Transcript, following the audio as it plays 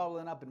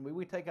up in me.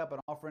 We take up an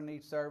offering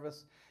each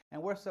service,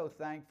 and we're so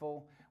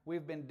thankful.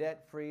 We've been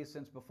debt-free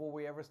since before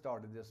we ever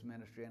started this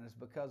ministry, and it's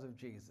because of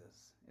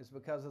Jesus. It's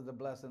because of the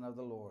blessing of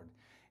the Lord,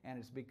 and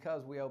it's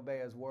because we obey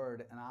His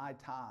word, and I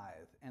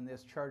tithe, and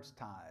this church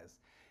tithes.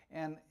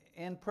 And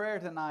in prayer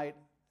tonight,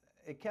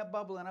 it kept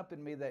bubbling up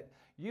in me that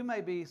you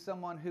may be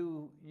someone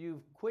who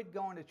you've quit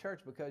going to church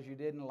because you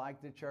didn't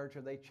like the church,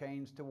 or they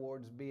changed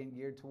towards being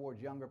geared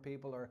towards younger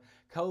people, or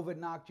COVID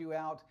knocked you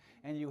out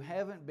and you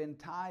haven't been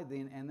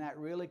tithing, and that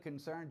really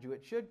concerns you.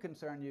 It should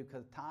concern you,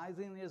 because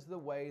tithing is the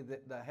way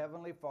that the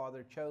Heavenly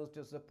Father chose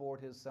to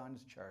support His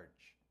Son's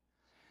church.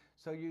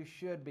 So you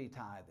should be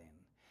tithing.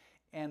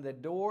 And the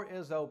door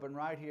is open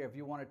right here if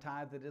you want to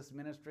tithe to this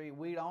ministry.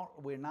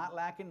 We're not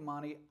lacking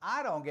money.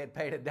 I don't get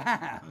paid a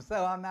dime,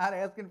 so I'm not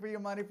asking for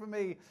your money from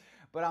me,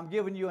 but I'm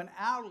giving you an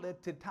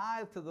outlet to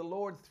tithe to the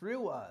Lord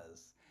through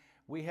us.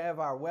 We have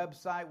our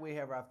website, we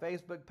have our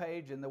Facebook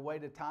page, and the way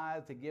to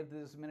tithe, to give to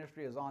this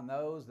ministry, is on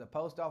those. The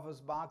post office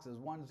box is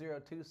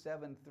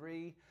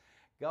 10273.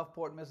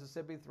 Gulfport,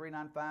 Mississippi,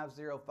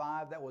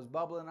 39505. That was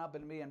bubbling up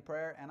in me in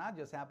prayer, and I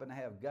just happen to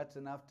have guts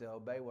enough to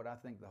obey what I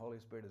think the Holy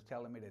Spirit is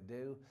telling me to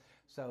do.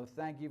 So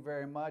thank you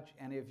very much.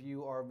 And if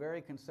you are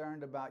very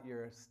concerned about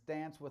your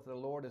stance with the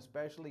Lord,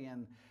 especially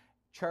in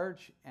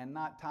church and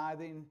not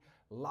tithing,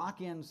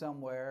 lock in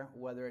somewhere,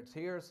 whether it's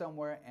here or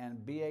somewhere,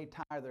 and be a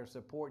tither.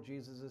 Support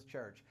Jesus'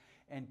 church.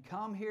 And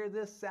come here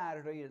this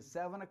Saturday at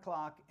 7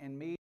 o'clock and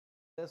meet,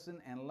 listen,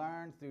 and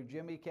learn through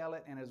Jimmy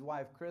Kellett and his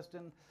wife,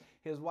 Kristen.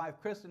 His wife,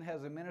 Kristen,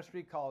 has a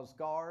ministry called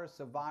Scars.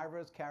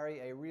 Survivors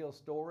Carry a Real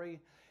Story.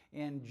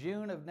 In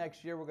June of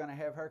next year, we're going to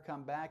have her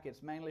come back.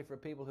 It's mainly for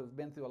people who've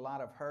been through a lot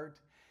of hurt,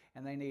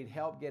 and they need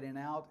help getting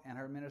out, and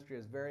her ministry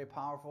is very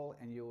powerful,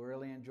 and you'll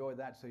really enjoy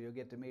that, so you'll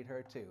get to meet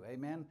her too.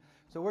 Amen?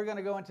 So we're going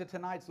to go into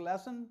tonight's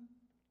lesson.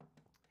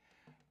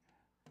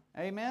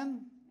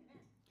 Amen?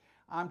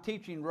 I'm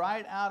teaching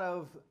right out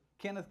of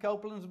Kenneth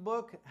Copeland's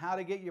book, How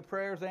to Get Your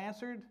Prayers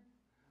Answered.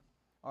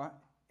 All right.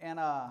 And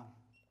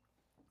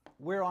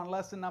we're on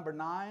lesson number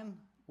 9.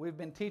 We've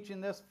been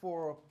teaching this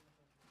for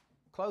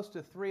close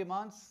to 3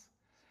 months.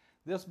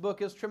 This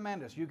book is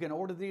tremendous. You can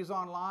order these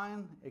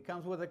online. It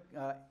comes with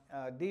a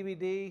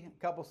DVD, a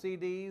couple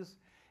CDs,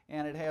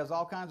 and it has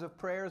all kinds of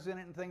prayers in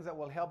it and things that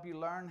will help you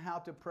learn how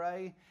to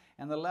pray.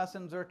 And the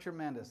lessons are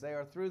tremendous. They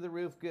are through the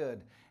roof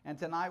good. And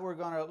tonight we're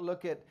going to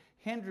look at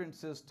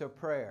hindrances to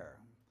prayer.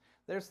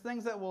 There's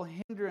things that will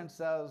hindrance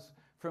us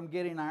from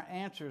getting our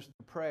answers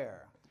to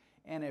prayer.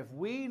 And if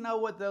we know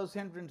what those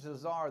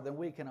hindrances are, then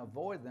we can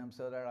avoid them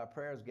so that our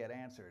prayers get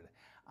answered.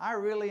 I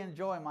really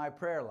enjoy my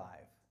prayer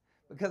life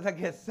because I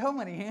get so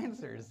many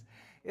answers.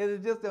 It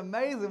is just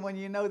amazing when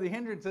you know the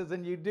hindrances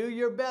and you do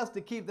your best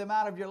to keep them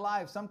out of your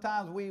life.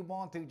 Sometimes we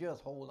want to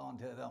just hold on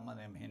to some of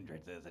them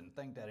hindrances and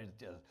think that it's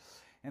just,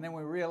 and then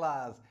we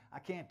realize I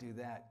can't do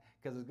that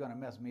because it's going to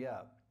mess me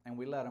up. And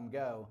we let them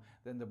go,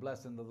 then the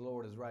blessing of the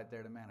Lord is right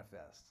there to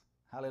manifest.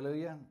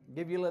 Hallelujah.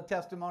 Give you a little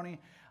testimony.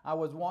 I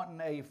was wanting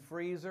a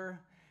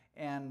freezer,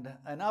 and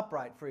an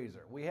upright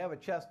freezer. We have a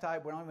chest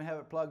type. We don't even have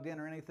it plugged in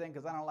or anything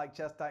because I don't like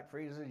chest type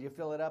freezers. You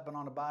fill it up and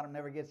on the bottom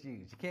never gets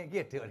used. You can't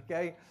get to it,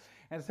 okay?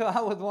 And so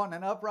I was wanting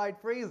an upright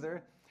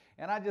freezer,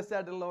 and I just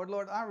said to the Lord,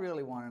 Lord, I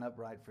really want an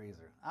upright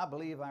freezer. I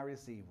believe I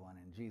receive one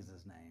in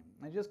Jesus' name.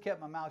 And I just kept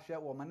my mouth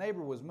shut. Well, my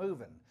neighbor was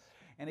moving,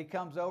 and he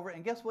comes over,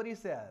 and guess what he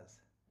says?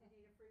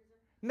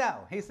 No,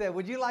 he said,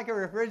 would you like a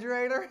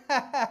refrigerator?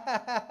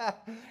 I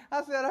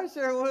said, I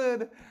sure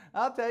would.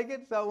 I'll take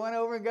it. So I went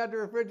over and got the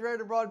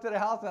refrigerator, brought it to the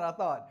house, and I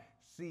thought,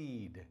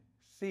 seed,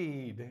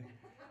 seed,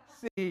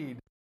 seed.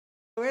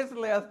 So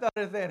instantly I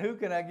started saying, who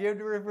can I give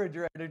the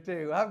refrigerator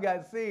to? I've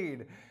got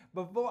seed.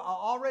 Before, I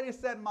already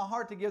set in my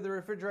heart to give the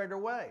refrigerator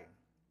away.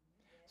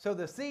 So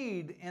the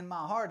seed in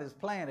my heart is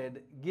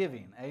planted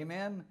giving.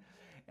 Amen?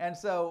 And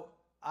so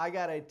I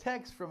got a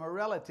text from a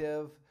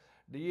relative.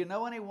 Do you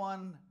know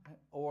anyone,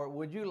 or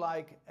would you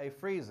like a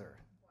freezer?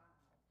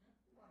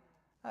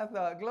 I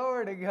thought,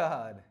 glory to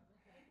God.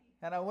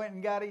 And I went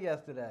and got it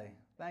yesterday.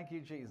 Thank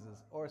you,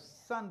 Jesus. Or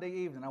Sunday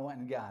evening, I went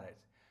and got it.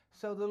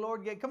 So the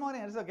Lord come on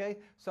in, it's okay.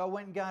 So I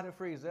went and got a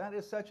freezer. That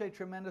is such a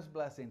tremendous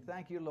blessing.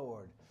 Thank you,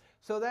 Lord.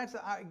 So that's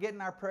getting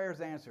our prayers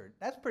answered.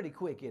 That's pretty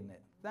quick, isn't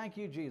it? Thank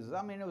you, Jesus.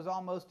 I mean, it was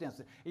almost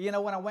instant. You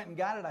know, when I went and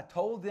got it, I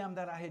told them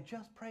that I had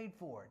just prayed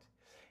for it.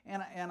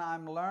 And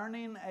I'm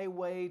learning a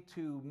way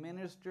to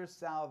minister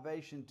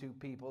salvation to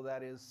people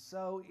that is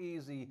so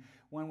easy.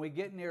 When we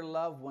get near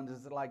loved ones,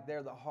 it's like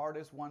they're the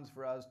hardest ones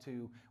for us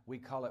to, we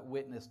call it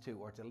witness to,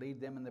 or to lead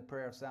them in the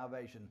prayer of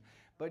salvation.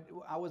 But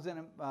I was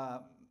in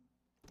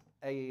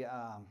a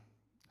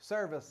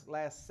service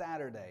last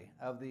Saturday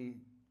of the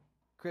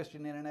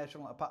Christian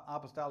International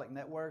Apostolic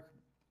Network,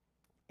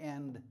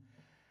 and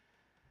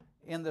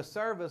in the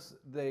service,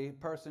 the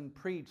person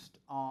preached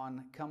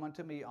on, come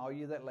unto me, all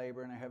you that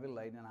labor and are heavy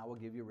laden, and I will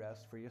give you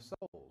rest for your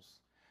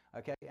souls.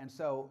 Okay, and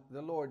so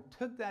the Lord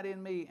took that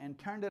in me and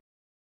turned it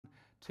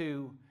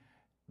to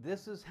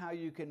This is how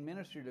you can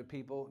minister to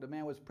people. The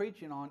man was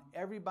preaching on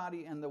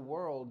everybody in the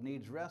world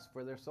needs rest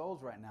for their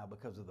souls right now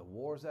because of the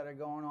wars that are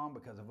going on,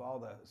 because of all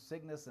the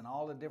sickness and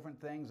all the different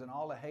things and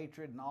all the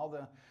hatred and all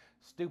the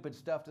stupid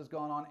stuff that's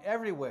going on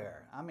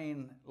everywhere. I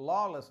mean,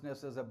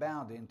 lawlessness is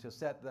abounding to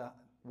set the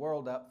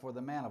world up for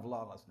the man of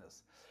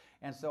lawlessness.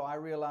 And so I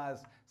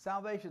realized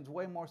salvation's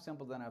way more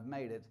simple than I've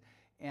made it.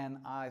 And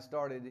I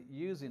started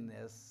using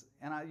this,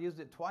 and I used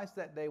it twice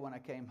that day when I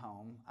came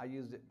home. I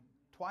used it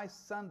twice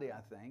Sunday,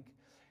 I think.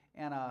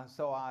 And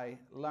so I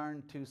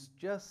learned to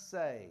just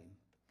say,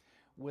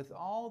 with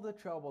all the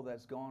trouble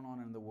that's going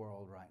on in the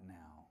world right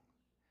now,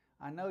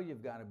 I know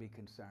you've got to be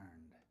concerned.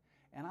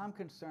 And I'm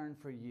concerned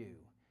for you.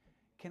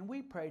 Can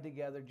we pray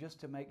together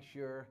just to make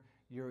sure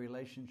your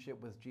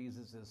relationship with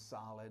Jesus is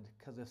solid?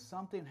 Because if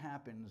something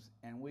happens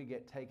and we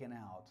get taken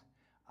out,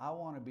 I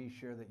want to be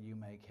sure that you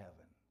make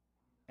heaven.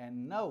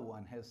 And no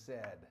one has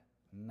said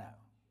no.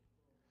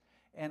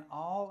 And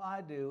all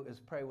I do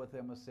is pray with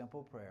them a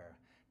simple prayer.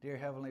 Dear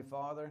Heavenly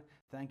Father,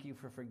 thank you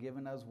for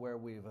forgiving us where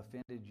we've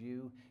offended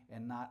you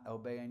and not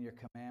obeying your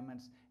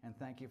commandments. And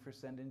thank you for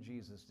sending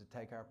Jesus to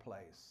take our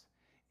place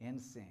in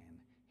sin.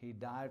 He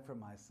died for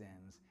my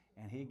sins,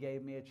 and he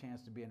gave me a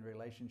chance to be in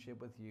relationship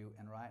with you.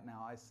 And right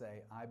now I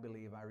say, I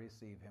believe I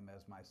receive him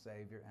as my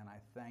Savior, and I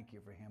thank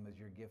you for him as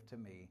your gift to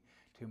me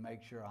to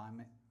make sure I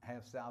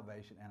have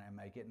salvation and I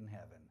make it in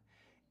heaven.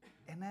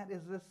 And that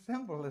is the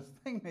simplest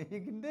thing that you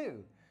can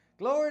do.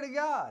 Glory to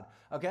God.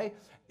 Okay,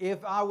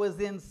 if I was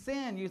in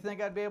sin, you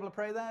think I'd be able to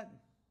pray that?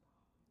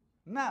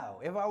 No.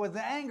 If I was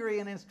angry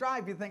and in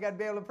strife, you think I'd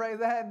be able to pray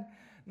that?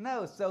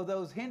 No. So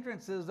those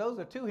hindrances, those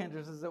are two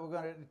hindrances that we're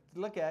going to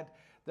look at.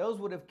 Those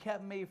would have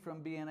kept me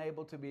from being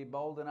able to be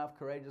bold enough,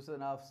 courageous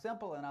enough,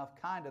 simple enough,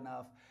 kind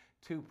enough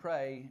to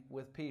pray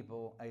with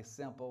people a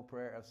simple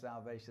prayer of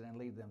salvation and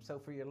lead them. So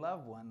for your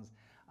loved ones,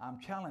 I'm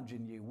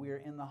challenging you. We're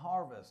in the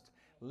harvest.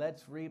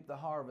 Let's reap the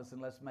harvest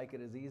and let's make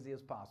it as easy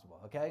as possible,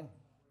 okay?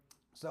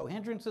 So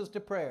hindrances to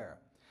prayer.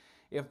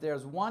 If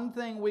there's one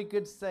thing we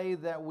could say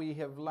that we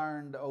have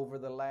learned over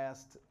the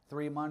last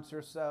 3 months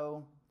or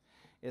so,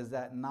 is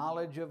that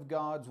knowledge of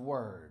God's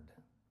Word,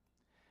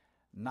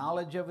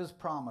 knowledge of His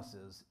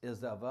promises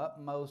is of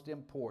utmost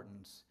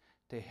importance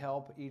to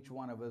help each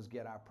one of us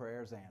get our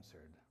prayers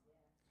answered.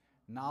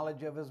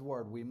 Knowledge of His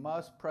Word. We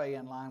must pray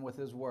in line with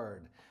His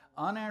Word.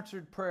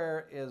 Unanswered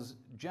prayer is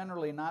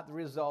generally not the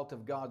result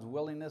of God's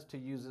willingness to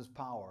use His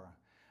power,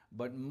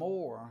 but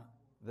more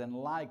than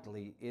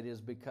likely it is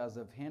because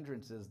of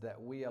hindrances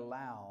that we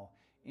allow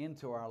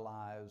into our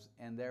lives,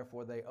 and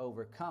therefore they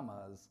overcome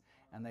us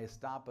and they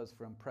stop us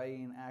from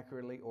praying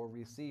accurately or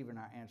receiving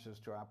our answers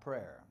to our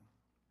prayer.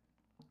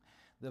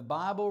 The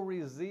Bible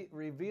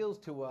reveals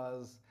to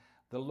us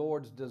the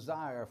Lord's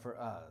desire for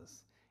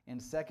us. In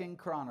 2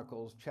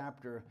 Chronicles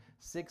chapter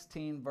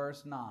 16,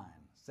 verse 9.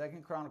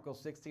 2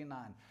 Chronicles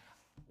 16:9.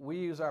 We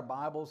use our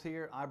Bibles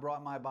here. I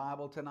brought my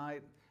Bible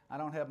tonight. I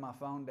don't have my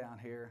phone down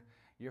here.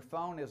 Your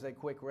phone is a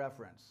quick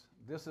reference.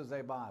 This is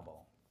a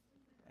Bible.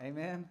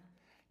 Amen?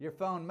 Your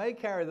phone may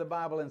carry the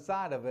Bible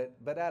inside of it,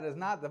 but that is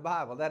not the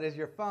Bible. That is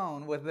your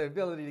phone with the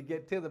ability to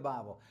get to the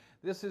Bible.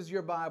 This is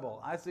your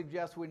Bible. I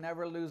suggest we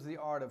never lose the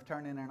art of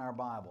turning in our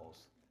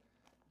Bibles.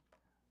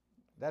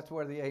 That's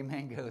where the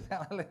amen goes.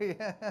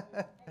 Hallelujah.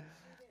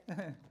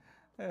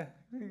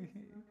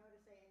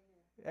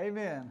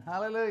 Amen.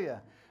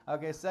 Hallelujah.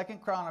 Okay, 2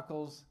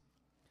 Chronicles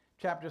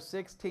chapter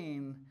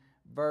 16,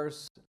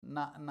 verse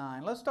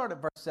 9. Let's start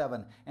at verse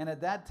 7. And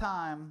at that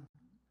time,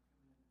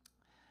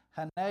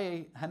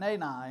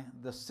 Hanani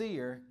the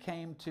seer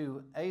came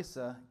to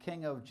Asa,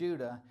 king of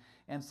Judah,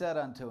 and said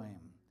unto him,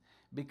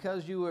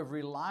 because you have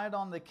relied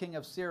on the king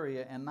of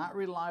Syria and not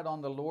relied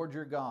on the Lord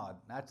your God.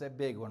 That's a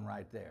big one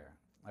right there.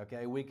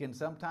 Okay, we can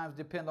sometimes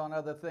depend on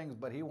other things,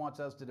 but he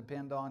wants us to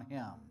depend on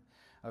him.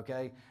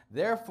 Okay,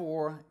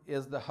 therefore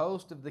is the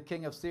host of the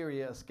king of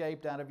Syria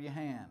escaped out of your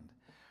hand.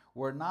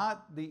 Were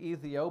not the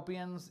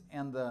Ethiopians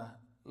and the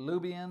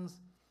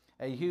Libyans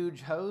a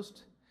huge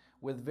host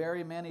with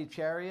very many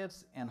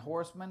chariots and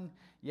horsemen?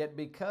 Yet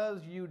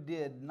because you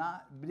did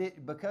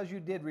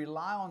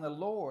rely on the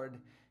Lord,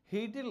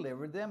 he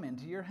delivered them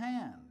into your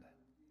hand.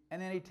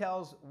 And then he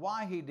tells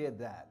why he did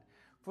that.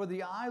 For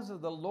the eyes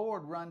of the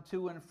Lord run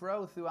to and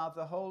fro throughout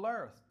the whole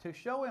earth, to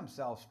show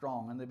himself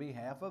strong in the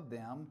behalf of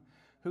them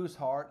whose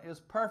heart is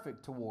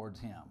perfect towards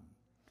him.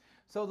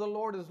 So the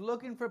Lord is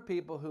looking for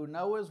people who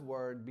know his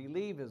word,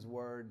 believe his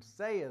word,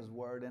 say his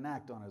word, and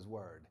act on his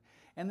word.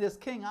 And this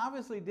king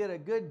obviously did a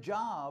good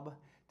job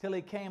till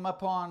he came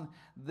upon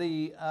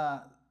the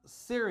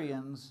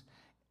Syrians,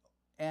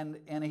 and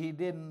he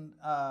didn't,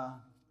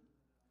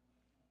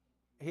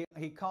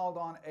 he called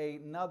on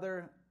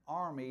another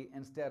army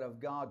instead of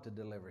God to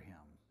deliver him.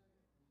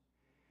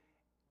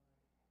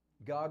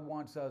 God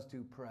wants us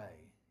to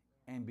pray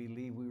and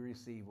believe we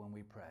receive when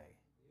we pray,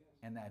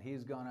 and that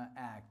he's going to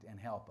act and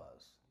help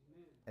us.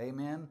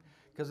 Amen?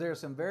 Because there are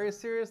some very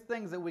serious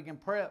things that we can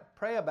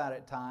pray about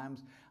at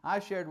times. I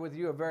shared with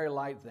you a very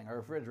light thing, a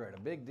refrigerator,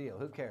 a big deal.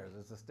 Who cares?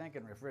 It's a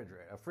stinking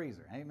refrigerator, a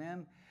freezer.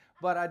 Amen?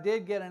 But I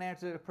did get an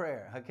answer to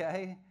prayer,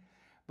 okay?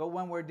 But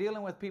when we're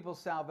dealing with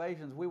people's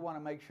salvations, we want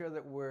to make sure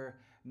that we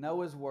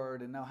know His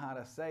Word and know how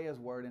to say His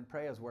Word and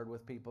pray His Word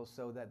with people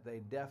so that they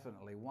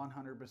definitely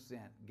 100%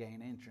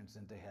 gain entrance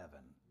into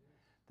heaven.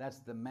 That's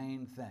the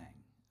main thing,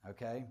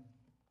 okay?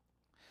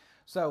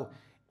 So,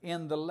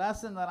 in the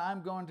lesson that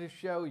I'm going to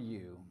show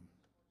you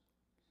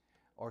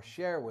or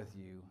share with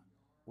you,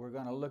 we're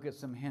going to look at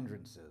some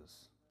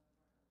hindrances.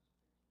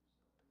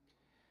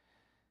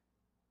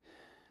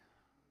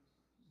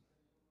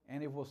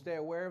 And if we'll stay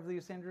aware of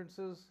these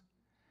hindrances,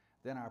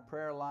 then our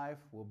prayer life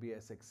will be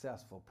a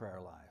successful prayer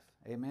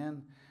life.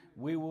 Amen?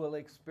 We will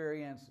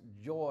experience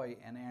joy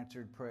in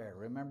answered prayer.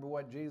 Remember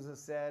what Jesus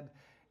said?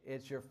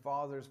 It's your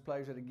Father's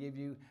pleasure to give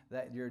you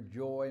that your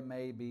joy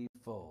may be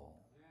full.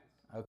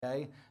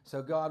 Okay?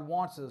 So God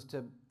wants us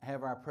to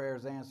have our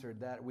prayers answered,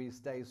 that we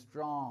stay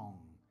strong,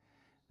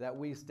 that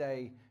we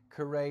stay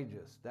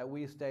courageous, that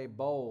we stay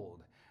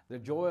bold. The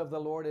joy of the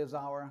Lord is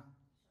our...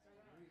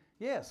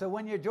 Yeah, so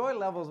when your joy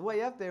level's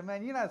way up there,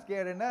 man, you're not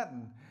scared of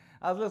nothing.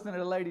 I was listening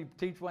to a lady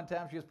teach one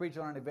time. She was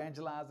preaching on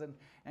evangelizing,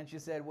 and she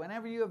said,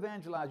 whenever you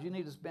evangelize, you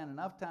need to spend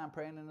enough time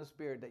praying in the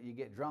Spirit that you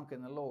get drunk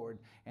in the Lord,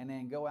 and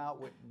then go out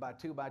by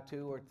two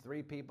or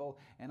three people,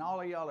 and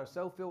all of y'all are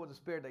so filled with the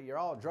Spirit that you're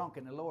all drunk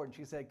in the Lord. And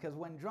she said, because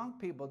when drunk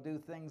people do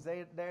things,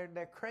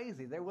 they're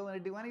crazy. They're willing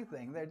to do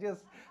anything. They're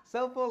just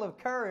so full of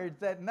courage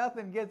that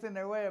nothing gets in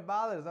their way or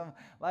bothers them,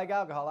 like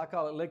alcohol. I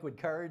call it liquid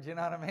courage, you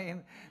know what I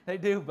mean? They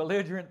do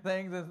belligerent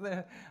things.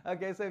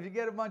 Okay, so if you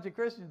get a bunch of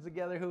Christians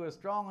together who are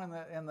strong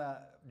in the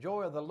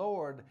joy of the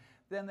Lord,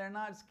 then they're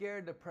not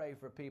scared to pray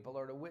for people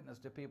or to witness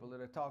to people or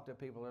to talk to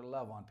people or to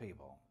love on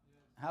people.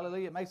 Yeah.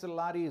 Hallelujah. It makes it a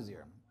lot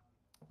easier.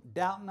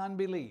 Doubt and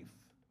unbelief.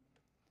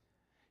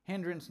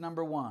 Hindrance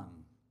number 1.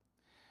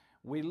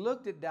 We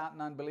looked at doubt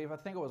and unbelief. I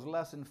think it was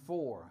lesson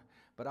 4.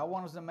 But I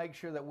want us to make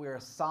sure that we are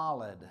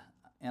solid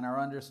in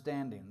our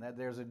understanding, that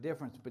there's a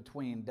difference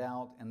between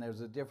doubt and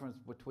there's a difference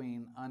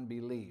between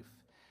unbelief.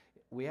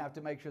 We have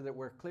to make sure that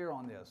we're clear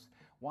on this.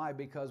 Why?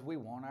 Because we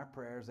want our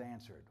prayers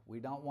answered.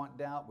 We don't want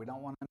doubt. We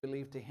don't want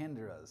unbelief to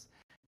hinder us.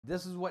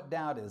 This is what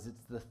doubt is.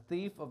 It's the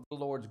thief of the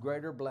Lord's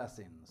greater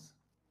blessings.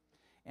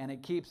 And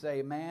it keeps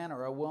a man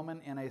or a woman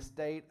in a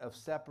state of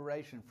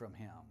separation from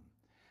Him.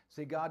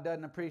 See, God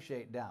doesn't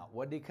appreciate doubt.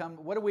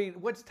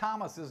 What's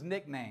Thomas's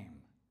nickname?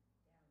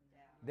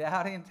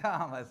 Doubting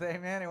Thomas.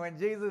 Amen. And when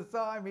Jesus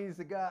saw him,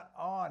 He got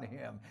on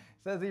him.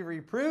 It says He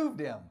reproved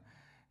him.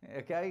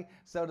 Okay,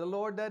 so the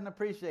Lord doesn't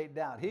appreciate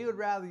doubt. He would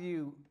rather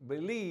you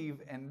believe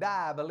and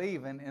die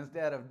believing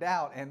instead of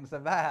doubt and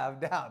survive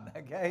doubting.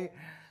 Okay,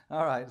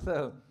 all right.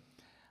 So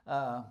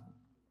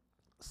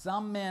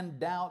some men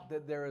doubt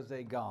that there is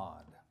a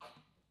God,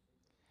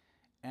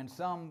 and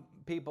some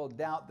people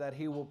doubt that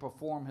He will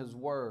perform His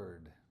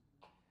word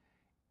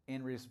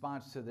in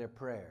response to their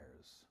prayers.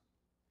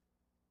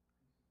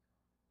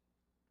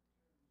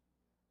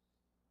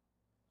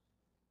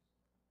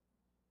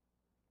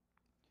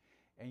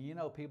 And you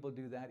know, people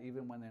do that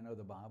even when they know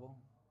the Bible.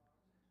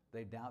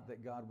 They doubt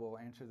that God will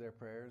answer their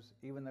prayers,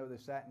 even though they've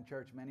sat in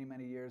church many,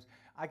 many years.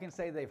 I can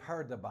say they've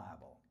heard the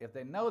Bible. If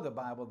they know the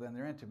Bible, then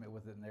they're intimate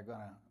with it and they're going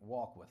to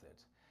walk with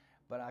it.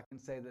 But I can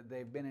say that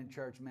they've been in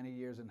church many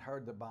years and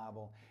heard the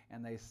Bible,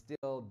 and they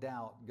still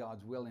doubt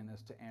God's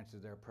willingness to answer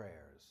their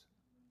prayers.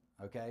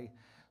 Okay?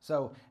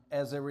 So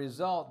as a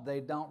result, they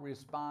don't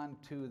respond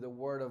to the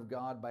Word of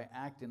God by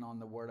acting on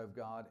the Word of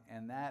God,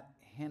 and that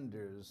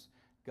hinders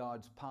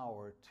God's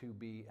power to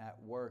be at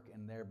work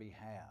in their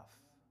behalf,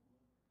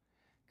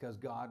 because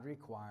God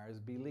requires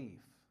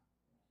belief.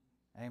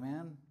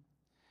 Amen?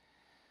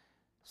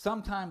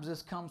 Sometimes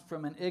this comes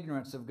from an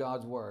ignorance of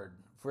God's word.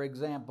 For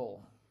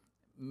example,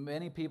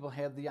 many people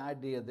have the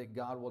idea that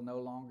God will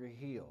no longer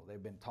heal.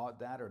 They've been taught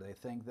that, or they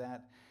think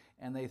that,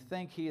 and they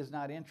think He is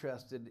not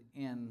interested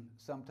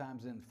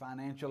sometimes in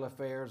financial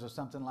affairs or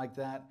something like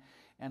that,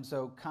 and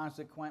so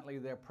consequently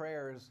their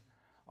prayers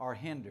are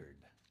hindered.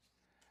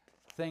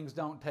 Things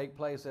don't take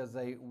place as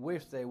they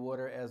wish they would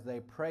or as they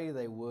pray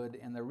they would.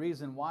 And the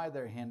reason why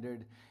they're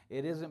hindered,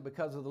 it isn't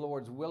because of the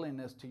Lord's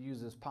willingness to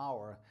use His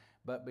power,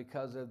 but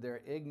because of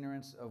their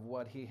ignorance of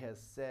what He has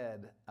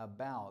said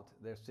about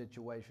their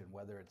situation,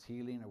 whether it's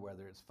healing or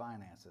whether it's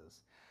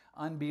finances.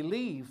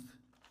 Unbelief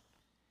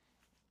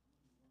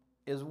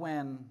is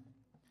when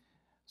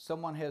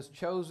someone has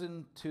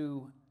chosen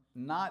to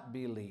not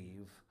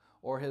believe,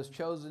 or has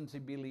chosen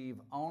to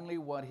believe only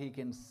what he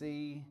can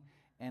see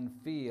and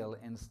feel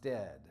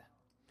instead.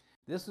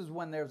 This is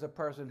when there's a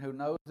person who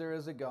knows there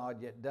is a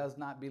God yet does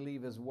not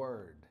believe His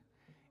word.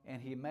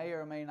 And he may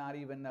or may not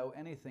even know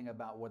anything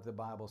about what the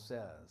Bible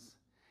says.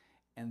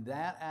 And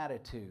that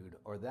attitude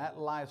or that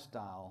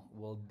lifestyle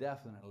will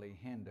definitely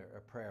hinder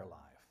a prayer life.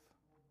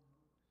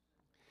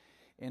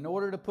 In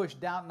order to push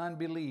doubt and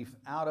unbelief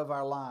out of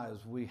our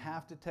lives, we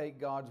have to take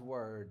God's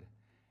word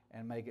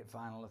and make it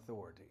final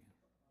authority.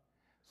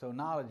 So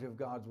knowledge of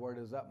God's word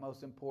is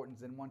utmost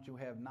importance. And once you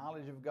have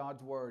knowledge of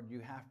God's word, you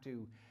have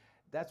to,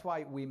 that's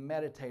why we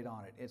meditate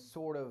on it. It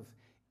sort of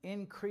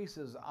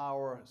increases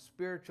our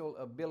spiritual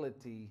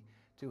ability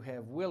to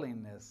have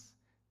willingness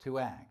to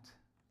act,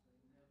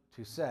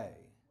 to say,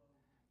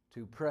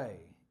 to pray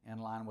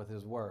in line with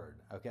his word,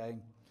 okay?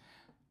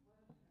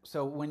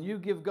 So when you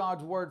give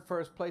God's word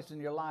first place in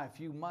your life,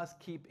 you must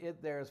keep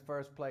it there as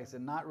first place,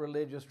 and not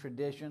religious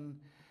tradition,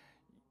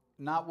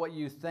 not what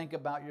you think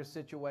about your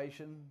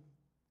situation.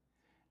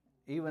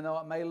 Even though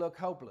it may look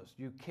hopeless,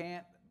 you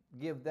can't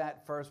give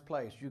that first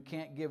place. You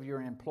can't give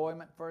your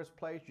employment first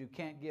place. You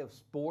can't give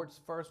sports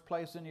first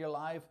place in your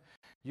life.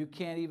 You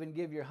can't even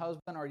give your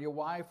husband or your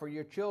wife or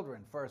your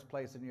children first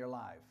place in your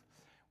life.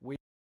 We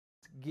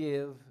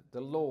give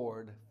the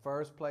Lord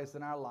first place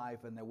in our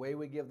life, and the way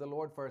we give the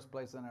Lord first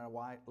place in our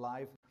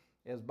life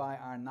is by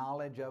our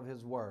knowledge of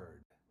his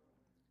word.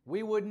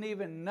 We wouldn't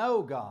even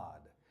know God.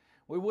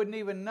 We wouldn't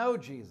even know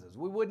Jesus.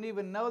 We wouldn't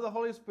even know the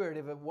Holy Spirit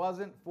if it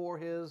wasn't for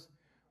his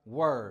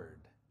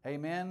word.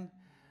 Amen?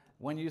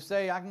 When you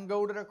say, I can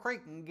go to the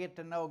creek and get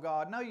to know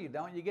God. No, you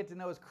don't. You get to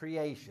know his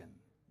creation.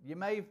 You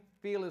may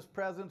feel his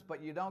presence,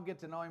 but you don't get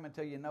to know him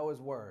until you know his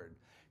word.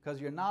 Because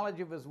your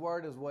knowledge of his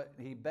word is what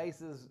he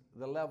bases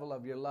the level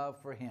of your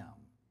love for him.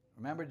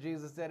 Remember,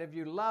 Jesus said, if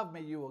you love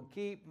me, you will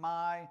keep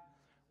my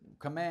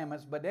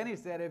commandments. But then he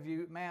said, if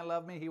you man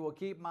love me, he will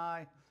keep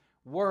my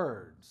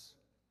words.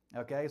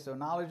 Okay, so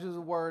knowledge of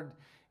the word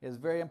is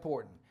very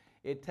important.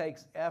 It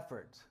takes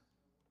effort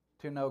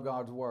to know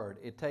God's word.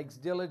 It takes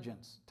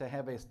diligence to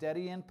have a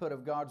steady input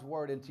of God's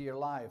word into your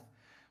life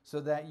so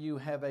that you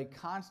have a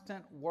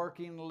constant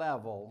working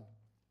level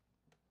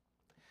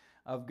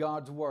of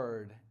God's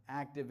word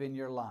active in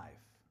your life.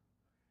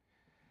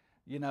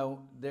 You know,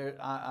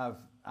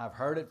 I've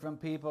heard it from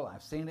people.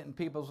 I've seen it in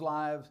people's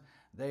lives.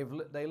 They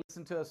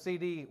listen to a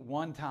CD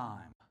one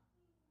time.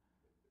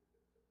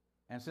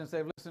 And since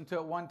they've listened to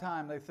it one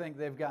time, they think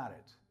they've got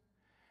it.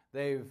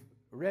 They've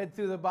read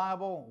through the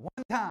Bible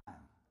one time.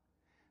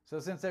 So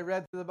since they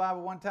read through the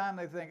Bible one time,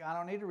 they think, I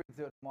don't need to read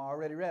through it anymore. I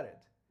already read it.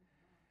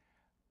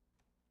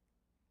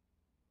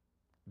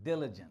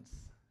 Diligence,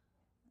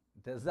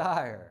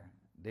 desire,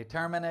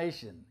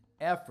 determination,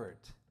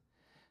 effort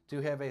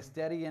to have a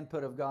steady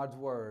input of God's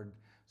word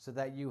so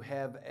that you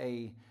have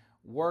a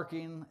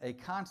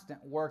constant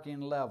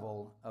working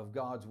level of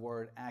God's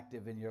word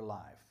active in your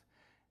life.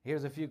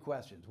 Here's a few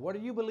questions. What are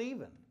you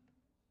believing?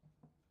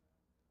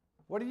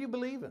 What are you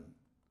believing?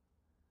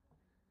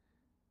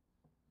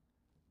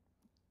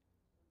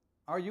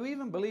 Are you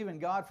even believing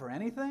God for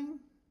anything?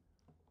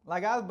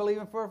 Like I was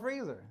believing for a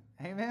freezer.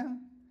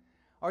 Amen?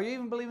 Are you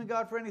even believing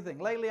God for anything?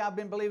 Lately, I've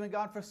been believing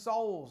God for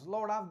souls.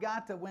 Lord, I've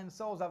got to win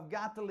souls. I've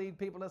got to lead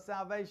people to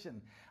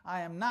salvation.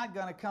 I am not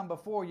going to come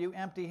before you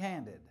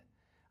empty-handed.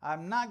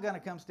 I'm not going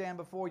to come stand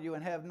before you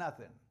and have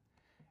nothing.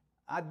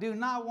 I do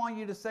not want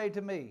you to say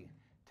to me,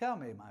 tell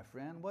me, my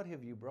friend, what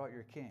have you brought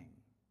your king?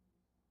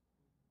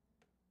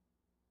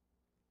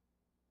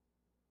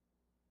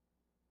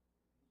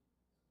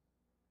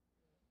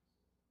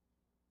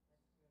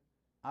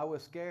 I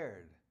was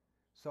scared,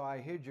 so I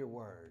hid your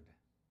word.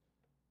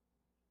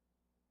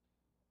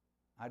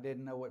 I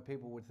didn't know what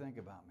people would think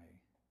about me.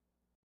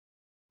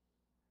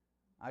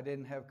 I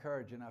didn't have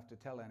courage enough to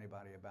tell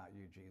anybody about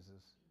you,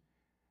 Jesus.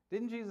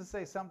 Didn't Jesus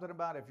say something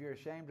about if you're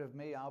ashamed of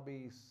me, I'll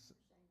be...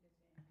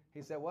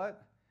 He said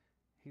what?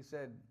 He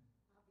said,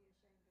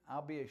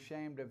 I'll be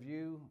ashamed of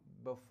you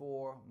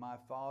before my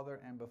Father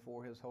and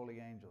before his holy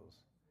angels.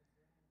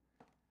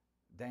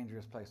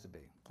 Dangerous place to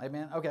be.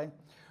 Amen? Okay.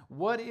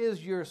 What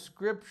is your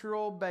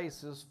scriptural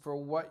basis for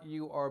what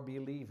you are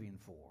believing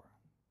for?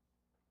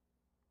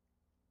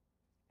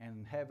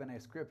 And having a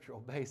scriptural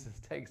basis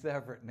takes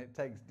effort, and it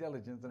takes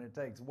diligence, and it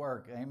takes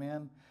work.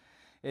 Amen?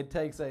 It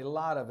takes a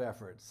lot of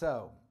effort.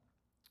 So,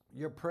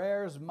 your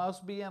prayers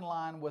must be in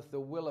line with the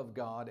will of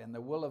God, and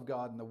the will of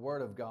God and the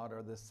word of God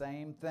are the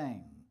same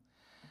thing.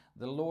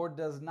 The Lord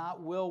does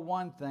not will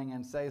one thing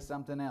and say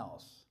something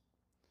else.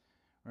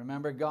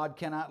 Remember, God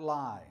cannot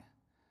lie.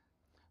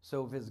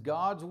 So if it's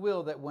God's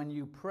will that when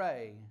you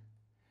pray,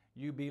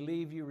 you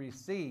believe you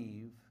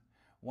receive,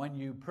 when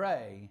you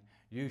pray,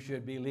 you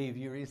should believe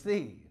you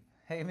receive.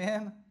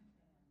 Amen?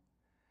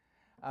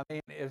 I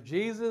mean, if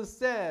Jesus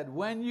said,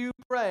 when you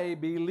pray,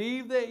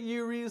 believe that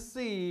you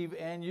receive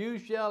and you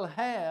shall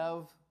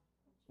have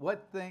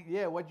what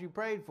you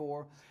prayed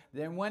for,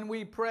 then when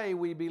we pray,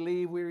 we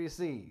believe we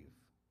receive.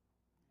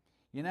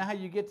 You know how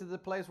you get to the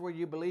place where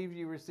you believe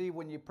you receive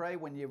when you pray?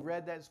 When you've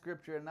read that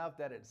scripture enough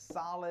that it's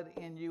solid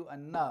in you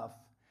enough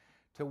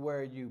to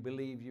where you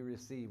believe you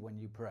receive when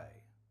you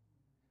pray.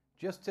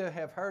 Just to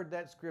have heard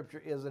that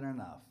scripture isn't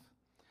enough.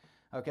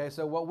 Okay,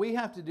 so what we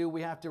have to do,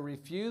 we have to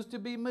refuse to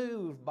be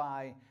moved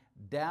by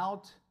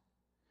doubt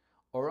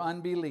or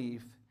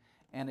unbelief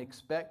and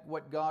expect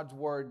what God's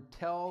word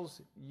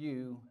tells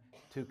you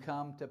to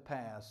come to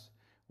pass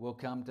will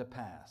come to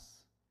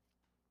pass.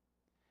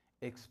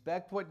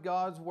 Expect what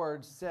God's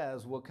word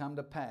says will come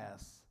to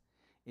pass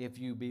if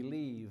you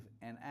believe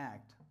and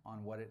act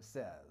on what it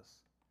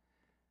says.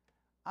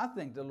 I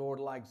think the Lord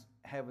likes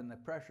having the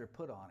pressure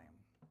put on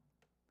him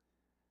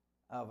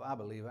of, I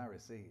believe I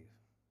receive.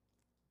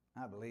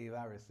 I believe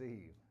I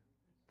receive.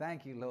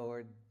 Thank you,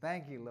 Lord.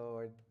 Thank you,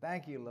 Lord.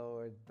 Thank you,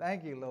 Lord.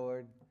 Thank you,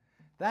 Lord.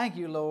 Thank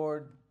you,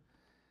 Lord.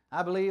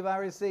 I believe I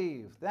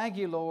receive. Thank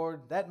you,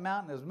 Lord. That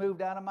mountain has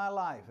moved out of my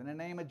life in the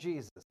name of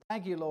Jesus.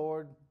 Thank you,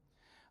 Lord.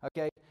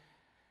 Okay.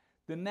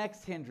 The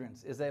next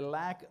hindrance is a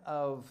lack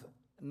of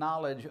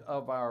knowledge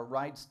of our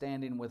right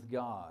standing with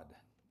God.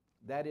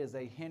 That is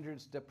a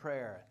hindrance to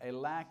prayer, a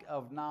lack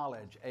of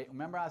knowledge.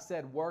 Remember I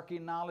said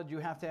working knowledge? You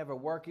have to have a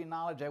working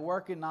knowledge. A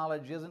working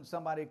knowledge isn't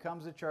somebody who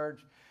comes to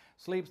church,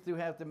 sleeps through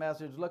half the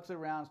message, looks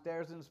around,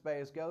 stares into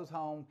space, goes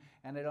home,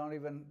 and they don't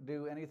even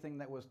do anything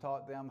that was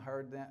taught them,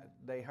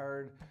 they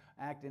heard,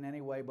 act in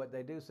any way, but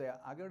they do say,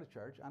 I go to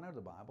church, I know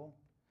the Bible,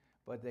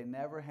 but they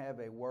never have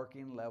a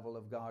working level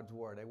of God's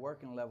Word. A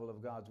working level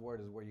of God's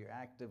Word is where you're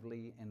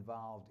actively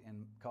involved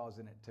in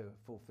causing it to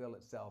fulfill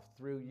itself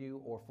through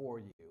you or for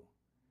you.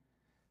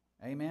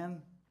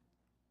 Amen?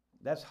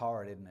 That's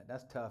hard, isn't it?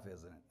 That's tough,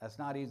 isn't it? That's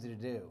not easy to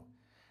do.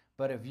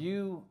 But if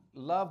you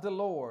love the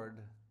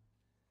Lord,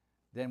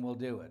 then we'll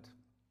do it.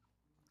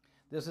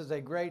 This is a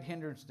great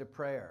hindrance to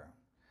prayer,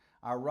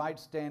 our right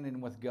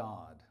standing with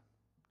God.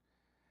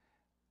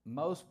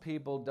 Most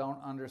people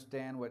don't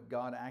understand what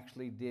God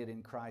actually did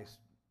in Christ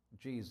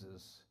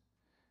Jesus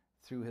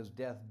through his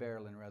death,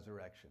 burial, and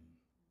resurrection.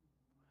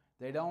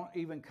 They don't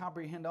even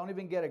comprehend, don't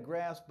even get a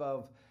grasp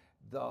of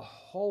the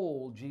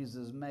hole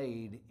Jesus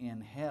made in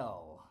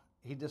hell.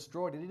 He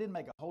destroyed it. He didn't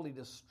make a hole, he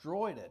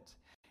destroyed it.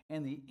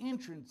 And the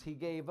entrance he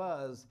gave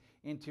us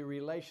into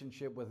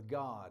relationship with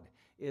God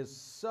is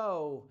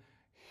so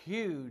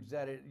huge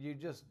that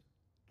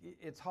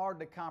it's hard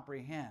to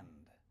comprehend.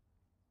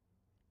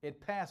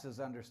 It passes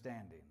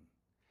understanding.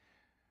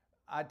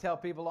 I tell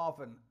people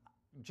often,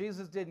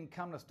 Jesus didn't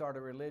come to start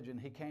a religion,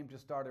 he came to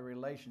start a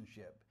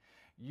relationship.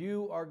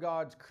 You are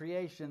God's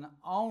creation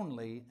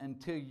only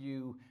until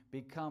you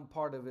become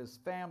part of his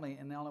family,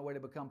 and the only way to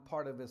become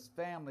part of his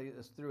family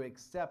is through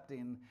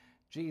accepting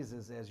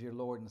Jesus as your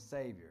Lord and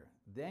Savior.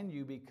 Then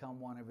you become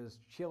one of his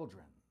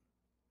children.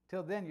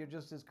 Till then, you're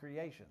just his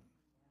creation.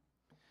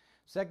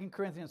 2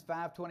 Corinthians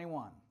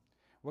 5:21.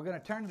 We're going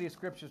to turn to these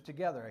scriptures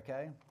together,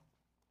 okay?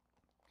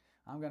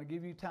 I'm going to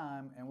give you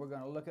time, and we're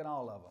going to look at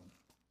all of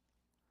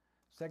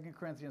them. 2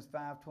 Corinthians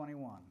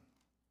 5:21.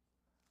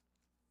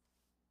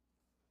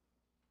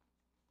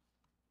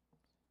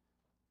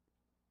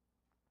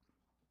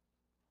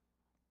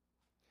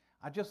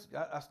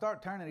 I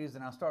start turning these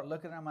and I start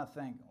looking at them. I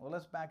think, well,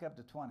 let's back up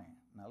to 20.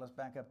 Now let's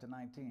back up to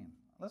 19.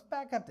 Let's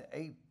back up to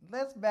 8.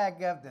 Let's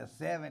back up to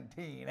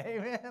 17.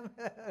 Amen.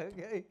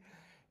 Okay.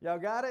 Y'all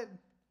got it?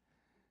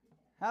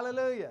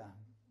 Hallelujah.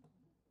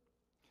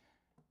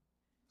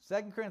 2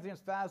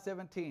 Corinthians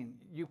 5:17.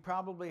 You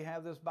probably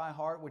have this by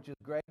heart, which is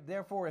great.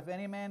 Therefore, if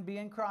any man be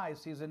in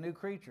Christ, he's a new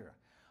creature.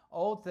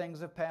 Old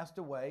things have passed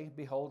away.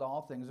 Behold,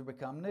 all things are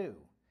become new.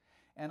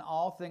 And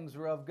all things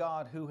are of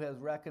God, who has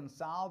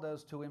reconciled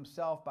us to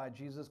himself by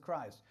Jesus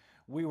Christ.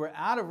 We were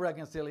out of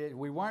reconciliation.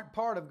 We weren't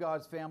part of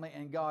God's family,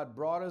 and God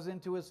brought us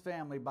into his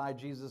family by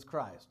Jesus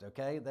Christ,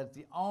 okay? That's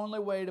the only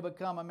way to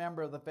become a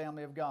member of the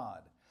family of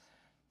God.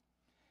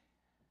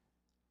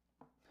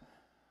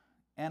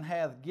 And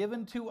hath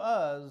given to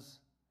us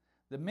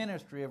the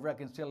ministry of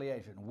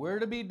reconciliation. We're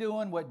to be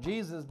doing what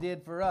Jesus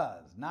did for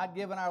us, not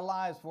giving our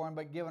lives for him,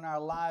 but giving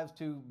our lives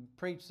to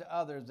preach to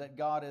others that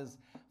God is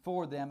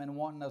for them and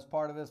wanting us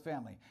part of his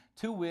family.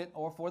 To wit,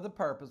 or for the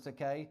purpose,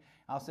 okay?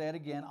 I'll say it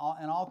again.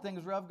 And all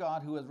things are of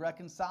God, who has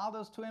reconciled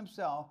us to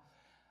himself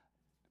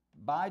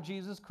by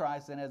Jesus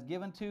Christ and has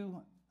given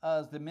to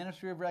us the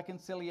ministry of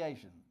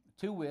reconciliation.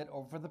 To wit,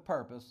 or for the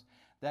purpose,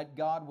 that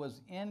God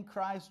was in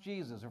Christ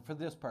Jesus, or for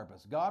this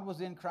purpose. God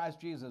was in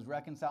Christ Jesus,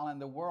 reconciling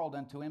the world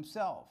unto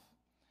himself,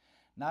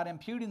 not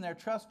imputing their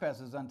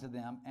trespasses unto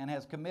them, and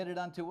has committed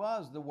unto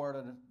us the word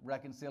of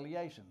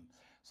reconciliation.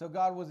 So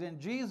God was in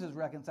Jesus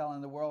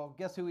reconciling the world.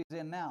 Guess who he's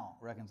in now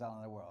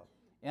reconciling the world?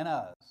 In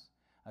us.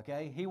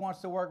 Okay? He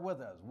wants to work with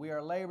us. We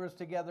are laborers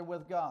together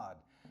with God.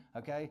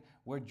 Okay?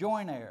 We're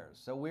joint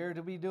heirs. So we're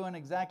to be doing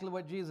exactly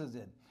what Jesus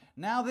did.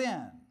 Now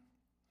then,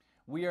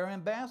 we are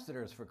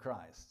ambassadors for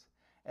Christ,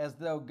 as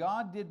though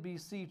God did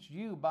beseech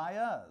you by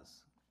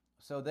us.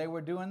 So they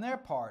were doing their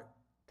part,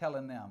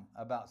 telling them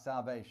about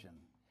salvation.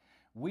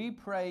 We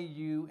pray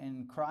you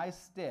in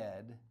Christ's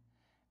stead,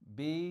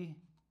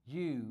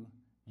 you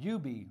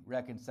be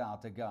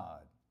reconciled to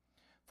God.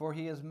 For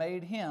he has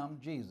made him,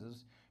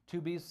 Jesus,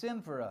 to be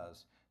sin for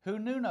us, who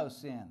knew no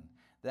sin,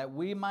 that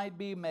we might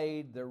be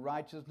made the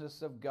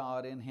righteousness of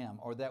God in him,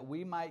 or that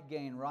we might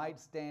gain right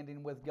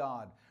standing with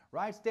God.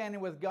 Right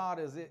standing with God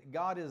is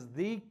God is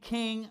the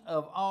King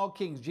of all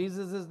kings.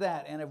 Jesus is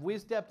that. And if we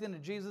stepped into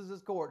Jesus'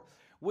 court,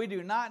 we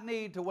do not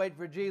need to wait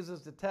for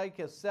Jesus to take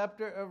his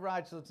scepter of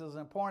righteousness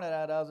and point it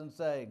at us and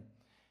say,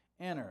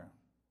 enter.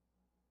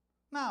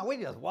 No, we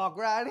just walk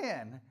right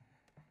in.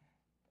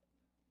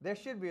 There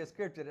should be a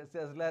scripture that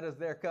says, let us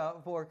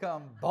therefore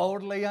come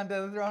boldly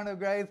unto the throne of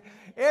grace.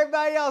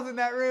 Everybody else in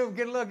that room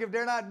can look. If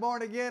they're not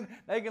born again,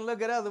 they can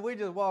look at us and we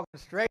just walk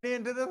straight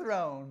into the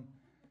throne.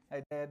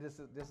 Hey, Dad, this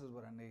is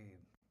what I need.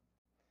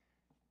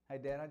 Hey,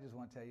 Dad, I just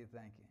want to tell you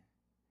thank you.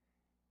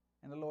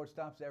 And the Lord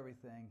stops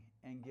everything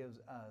and gives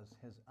us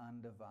his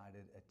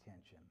undivided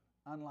attention.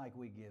 Unlike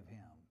we give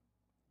him,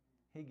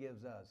 he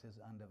gives us his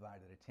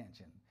undivided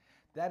attention.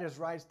 That is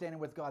right standing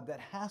with God.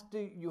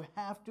 You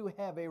have to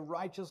have a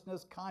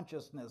righteousness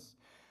consciousness.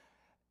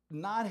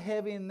 Not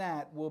having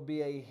that will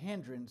be a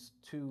hindrance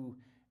to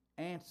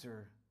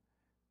answer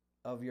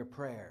of your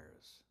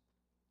prayers.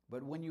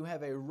 But when you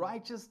have a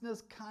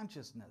righteousness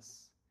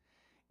consciousness,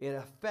 it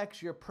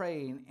affects your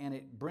praying and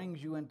it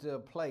brings you into a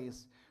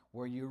place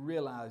where you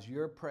realize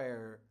your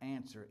prayer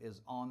answer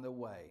is on the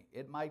way.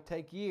 It might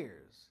take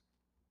years.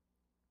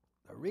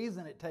 The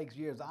reason it takes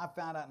years, I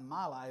found out in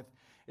my life,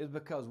 is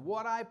because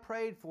what I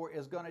prayed for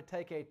is going to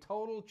take a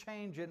total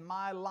change in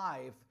my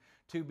life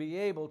to be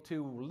able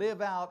to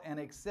live out and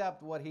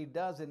accept what he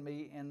does in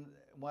me and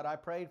what I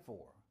prayed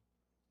for.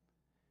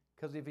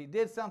 Because if he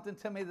did something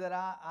to me that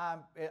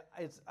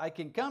I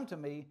can come to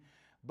me,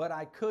 but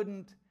I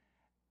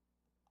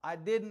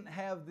didn't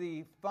have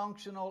the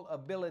functional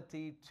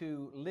ability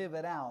to live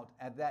it out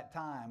at that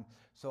time.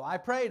 So I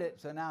prayed it,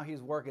 so now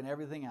he's working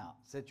everything out.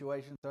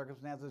 Situations,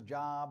 circumstances,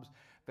 jobs,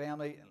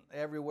 family,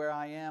 everywhere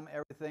I am,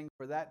 everything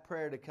for that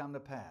prayer to come to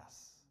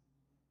pass.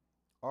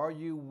 Are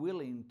you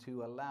willing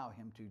to allow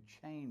him to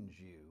change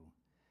you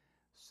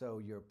so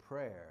your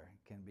prayer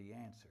can be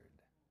answered?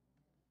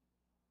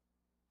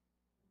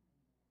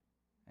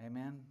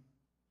 Amen?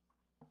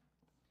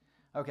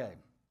 Okay.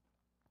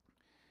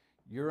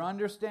 Your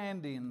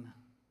understanding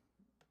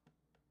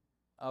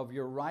of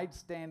your right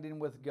standing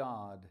with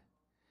God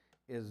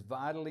is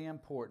vitally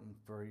important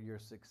for your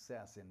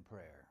success in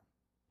prayer.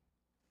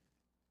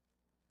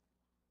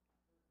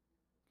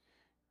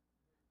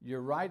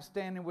 Your right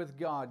standing with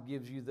God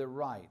gives you the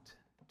right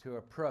to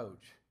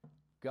approach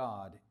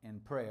God in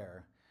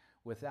prayer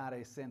without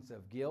a sense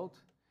of guilt,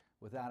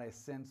 without a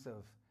sense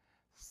of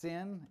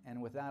sin,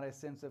 and without a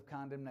sense of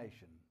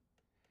condemnation.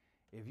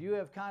 If you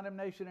have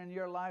condemnation in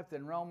your life,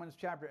 then Romans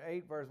chapter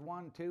 8, verse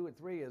 1, 2, and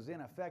 3 is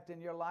in effect in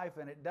your life,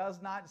 and it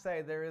does not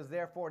say there is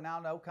therefore now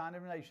no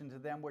condemnation to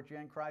them which are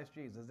in Christ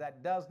Jesus.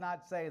 That does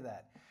not say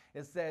that.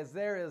 It says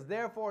there is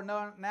therefore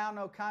now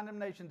no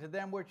condemnation to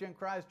them which are in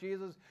Christ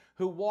Jesus,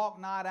 who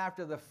walk not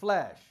after the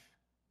flesh,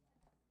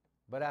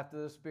 but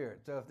after the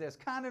Spirit. So if there's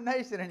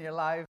condemnation in your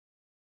life,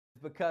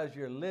 it's because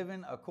you're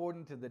living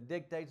according to the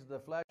dictates of the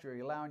flesh, or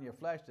you're allowing your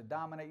flesh to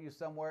dominate you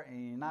somewhere,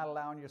 and you're not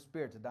allowing your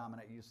spirit to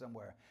dominate you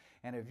somewhere.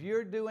 And if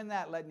you're doing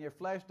that, letting your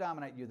flesh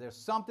dominate you, there's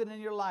something in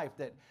your life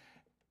that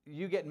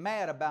you get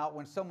mad about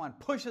when someone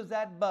pushes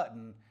that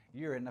button,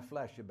 you're in the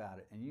flesh about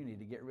it, and you need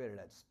to get rid of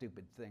that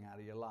stupid thing out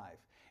of your life.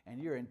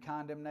 And you're in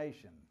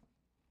condemnation.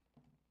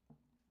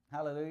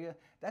 Hallelujah.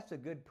 That's a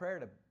good prayer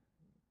to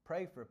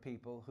pray for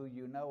people who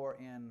you know are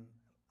in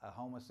a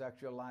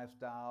homosexual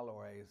lifestyle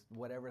or a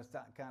whatever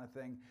kind of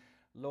thing.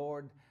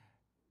 Lord,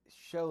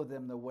 show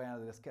them the way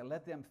of this.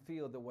 Let them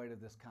feel the weight of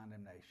this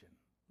condemnation.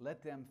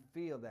 Let them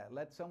feel that.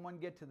 Let someone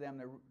get to them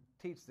to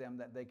teach them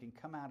that they can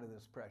come out of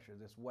this pressure,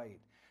 this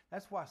weight.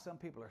 That's why some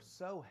people are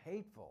so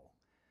hateful.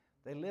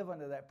 They live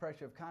under that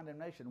pressure of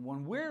condemnation.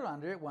 When we're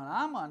under it, when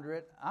I'm under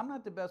it, I'm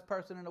not the best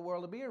person in the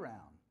world to be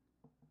around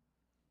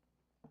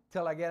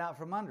till I get out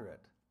from under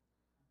it.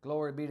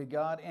 Glory be to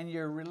God. And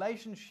your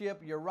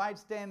relationship, your right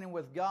standing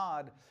with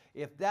God,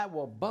 if that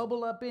will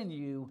bubble up in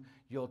you,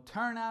 you'll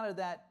turn out of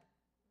that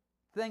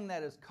thing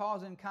that is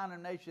causing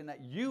condemnation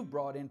that you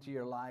brought into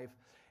your life,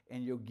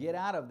 and you'll get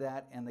out of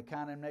that, and the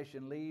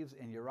condemnation leaves,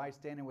 and your right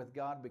standing with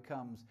God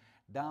becomes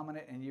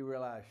dominant, and you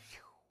realize,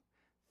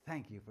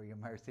 thank you for your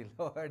mercy,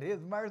 Lord.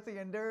 His mercy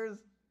endures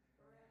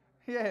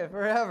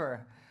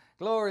forever.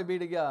 Glory be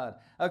to God.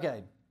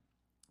 Okay.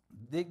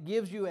 It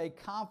gives you a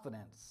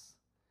confidence.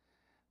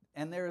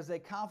 And there is a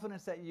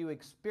confidence that you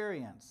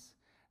experience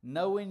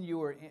knowing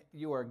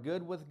you are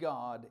good with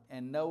God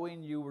and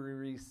knowing you will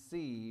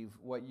receive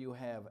what you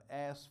have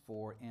asked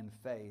for in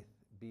faith,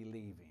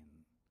 believing.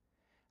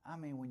 I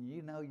mean, when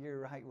you know you're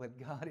right with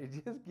God, it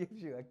just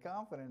gives you a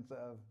confidence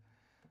of,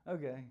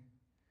 okay,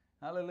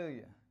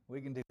 hallelujah,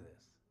 we can do this.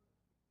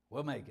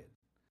 We'll make it.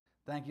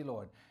 Thank you,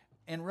 Lord.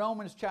 In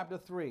Romans chapter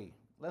 3,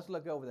 let's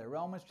look over there.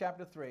 Romans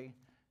chapter 3,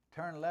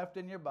 turn left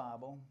in your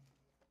Bible.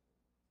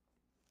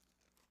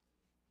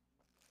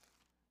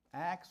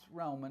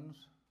 Romans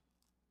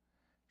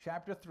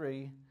chapter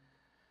 3,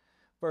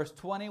 verse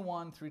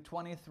 21 through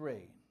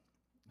 23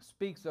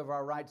 speaks of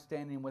our right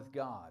standing with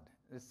God.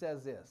 It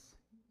says this.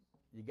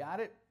 You got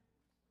it?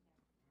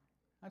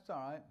 That's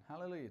all right.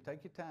 Hallelujah.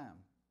 Take your time.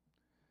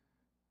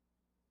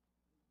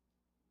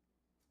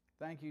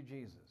 Thank you,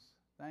 Jesus.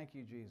 Thank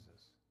you,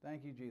 Jesus.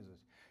 Thank you, Jesus.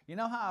 You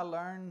know how I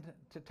learned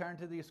to turn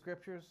to these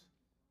scriptures?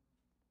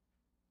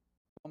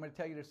 Want me to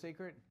tell you the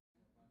secret?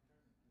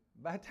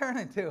 By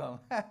turning to them.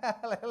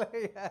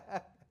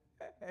 Hallelujah.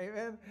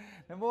 Amen.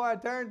 The more I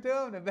turned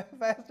to them, the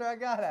faster I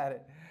got at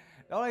it.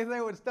 The only thing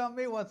that would stump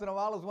me once in a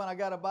while is when I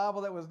got a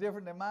Bible that was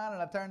different than mine,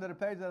 and I turned to the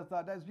page and I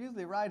thought, that's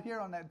usually right here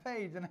on that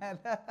page. And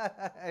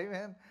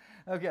amen.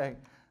 Okay,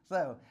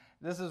 so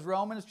this is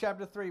Romans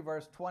chapter 3,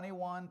 verse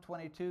 21,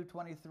 22,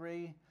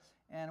 23,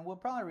 and we'll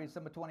probably read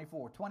some of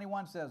 24.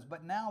 21 says,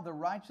 but now the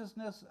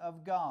righteousness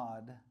of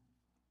God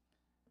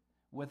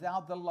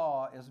without the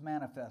law is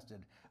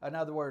manifested. In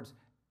other words,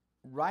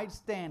 right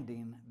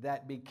standing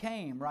that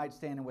became right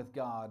standing with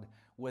God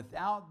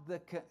without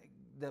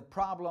the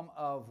problem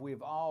of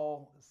we've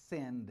all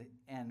sinned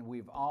and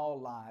we've all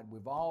lied,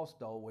 we've all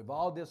stole, we've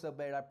all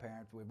disobeyed our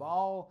parents, we've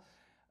all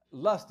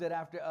lusted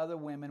after other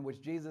women,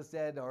 which Jesus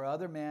said, or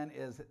other men,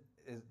 is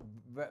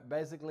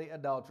basically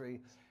adultery.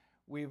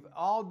 We've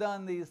all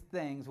done these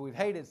things. We've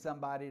hated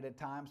somebody at a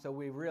time, so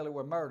we really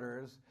were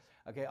murderers.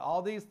 Okay,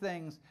 all these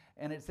things,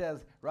 and it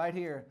says right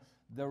here,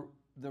 the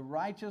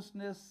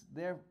righteousness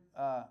there,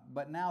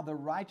 but now the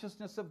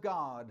righteousness of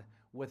God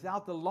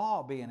without the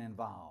law being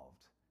involved.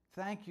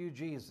 Thank you,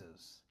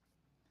 Jesus.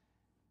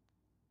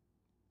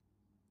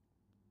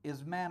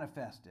 Is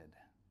manifested,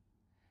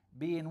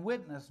 being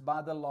witnessed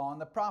by the law and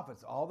the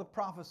prophets. All the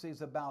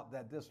prophecies about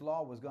that this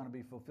law was going to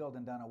be fulfilled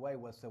and done away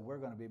with, so we're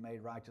going to be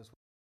made righteous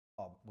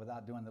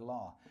without doing the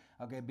law.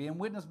 Okay, being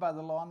witnessed by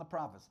the law and the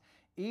prophets.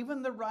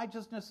 Even the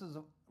righteousness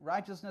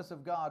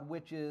of God,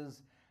 which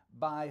is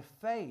by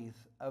faith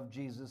of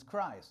Jesus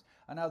Christ.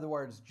 In other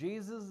words,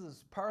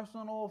 Jesus'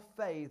 personal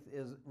faith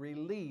is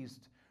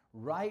released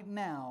right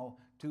now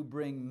to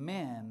bring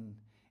men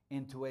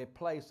into a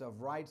place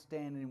of right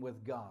standing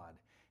with God.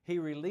 He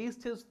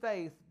released his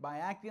faith by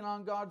acting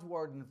on God's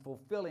word and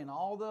fulfilling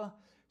all the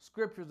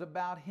scriptures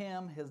about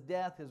him, his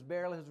death, his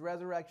burial, his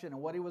resurrection,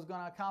 and what he was going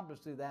to accomplish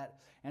through that.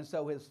 And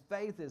so his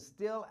faith is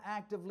still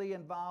actively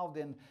involved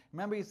in,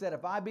 remember he said,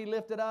 if I be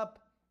lifted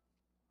up,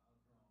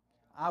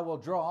 I will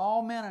draw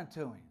all men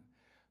unto him.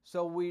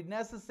 So we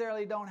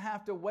necessarily don't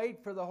have to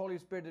wait for the Holy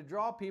Spirit to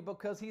draw people,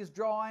 because he's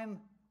drawing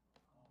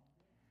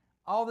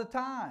all the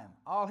time.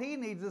 All he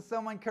needs is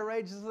someone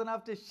courageous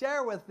enough to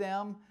share with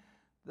them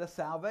the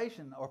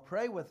salvation, or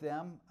pray with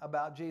them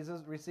about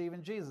Jesus,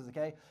 receiving Jesus,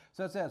 okay?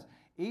 So it says,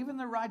 even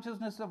the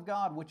righteousness of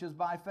God, which is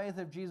by faith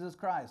of Jesus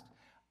Christ,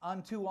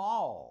 unto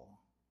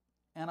all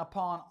and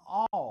upon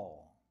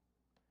all.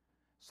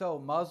 So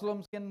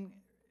Muslims can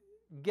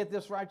get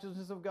this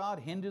righteousness of God.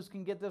 Hindus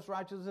can get this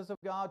righteousness of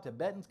God.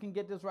 Tibetans can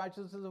get this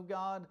righteousness of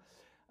God.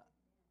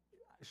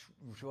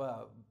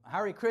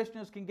 Hare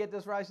Krishnas can get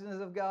this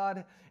righteousness of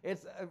God.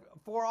 It's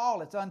for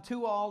all. It's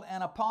unto all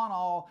and upon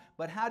all.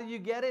 But how do you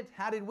get it?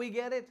 How did we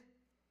get it?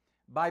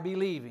 By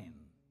believing.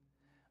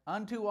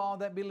 Unto all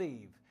that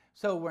believe.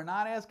 So we're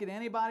not asking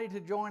anybody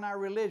to join our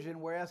religion.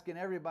 We're asking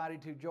everybody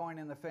to join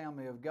in the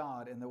family of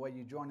God. And the way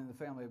you join in the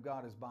family of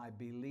God is by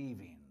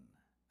believing.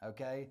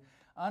 Okay?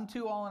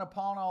 Unto all and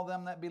upon all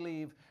them that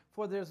believe.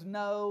 For there's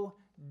no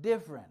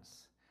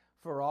difference.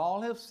 For all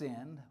have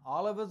sinned,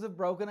 all of us have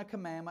broken a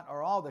commandment,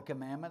 or all the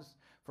commandments,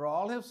 for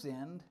all have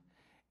sinned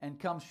and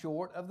come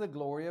short of the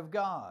glory of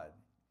God.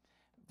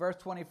 Verse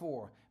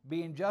 24,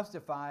 being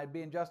justified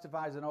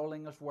is an Old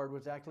English word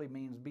which actually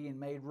means being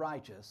made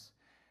righteous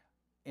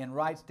in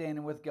right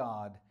standing with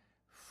God,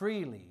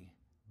 freely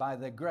by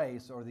the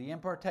grace or the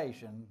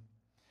impartation,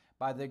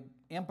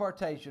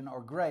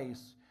 or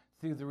grace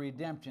through the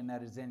redemption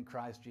that is in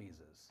Christ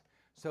Jesus.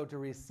 So to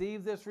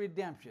receive this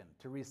redemption,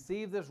 to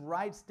receive this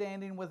right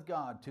standing with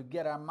God, to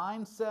get our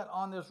mindset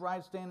on this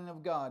right standing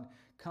of God,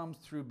 comes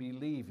through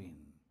believing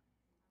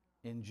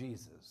in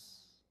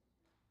Jesus.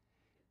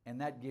 And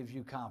that gives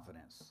you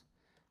confidence.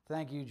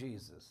 Thank you,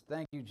 Jesus.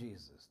 Thank you,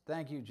 Jesus.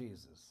 Thank you,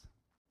 Jesus.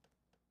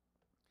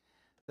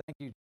 Thank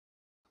you.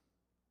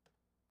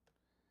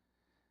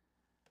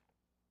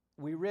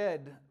 We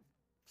read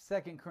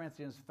 2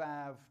 Corinthians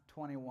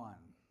 5:21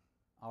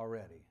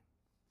 already.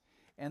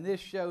 And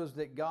this shows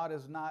that God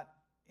is not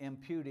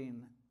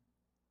imputing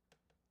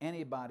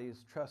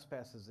anybody's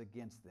trespasses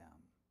against them.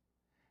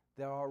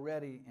 They're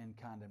already in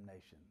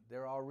condemnation.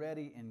 They're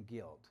already in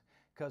guilt,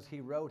 because he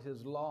wrote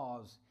his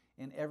laws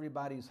in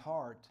everybody's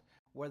heart,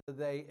 whether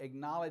they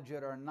acknowledge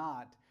it or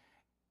not.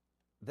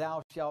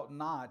 Thou shalt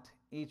not,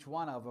 each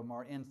one of them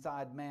are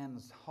inside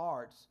man's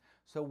hearts.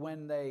 So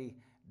when they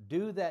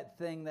do that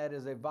thing that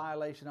is a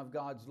violation of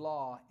God's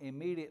law,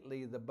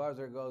 immediately the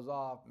buzzer goes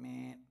off,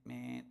 meh,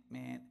 meh,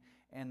 meh,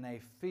 and they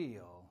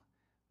feel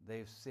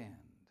they've sinned.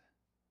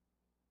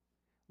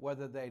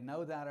 Whether they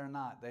know that or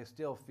not, they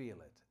still feel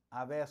it.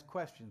 I've asked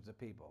questions of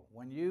people.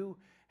 When you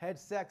had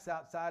sex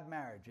outside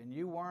marriage and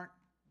you weren't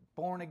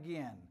born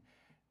again,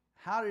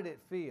 how did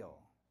it feel?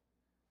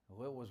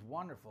 Well, it was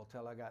wonderful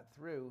till I got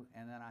through,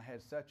 and then I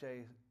had such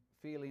a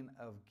feeling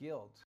of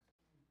guilt.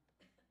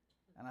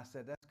 And I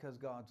said, that's because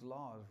God's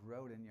laws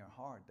wrote in your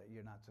heart that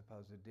you're not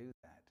supposed to do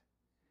that.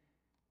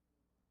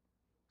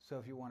 So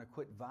if you want to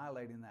quit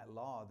violating that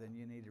law, then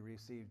you need to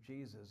receive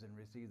Jesus and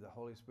receive the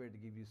Holy Spirit to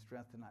give you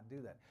strength to not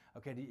do that.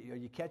 Okay, are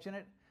you catching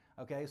it?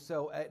 Okay,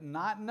 so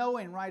not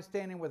knowing right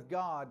standing with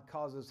God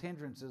causes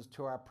hindrances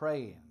to our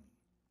praying.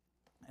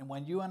 And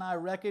when you and I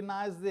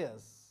recognize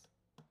this,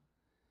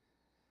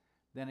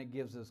 then it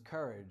gives us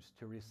courage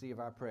to receive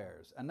our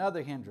prayers.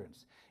 Another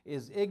hindrance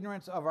is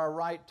ignorance of our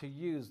right to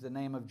use the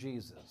name of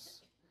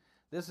Jesus.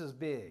 This is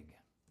big,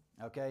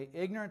 okay?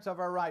 Ignorance of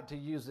our right to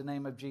use the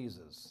name of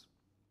Jesus.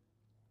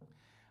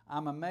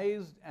 I'm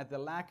amazed at the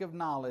lack of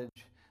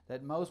knowledge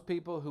that most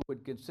people who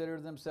would consider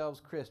themselves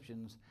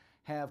Christians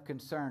have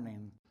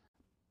concerning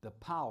the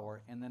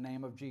power in the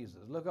name of Jesus.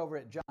 Look over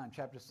at John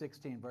chapter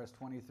 16, verse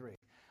 23.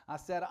 I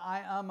said,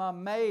 I am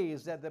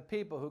amazed at the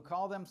people who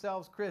call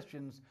themselves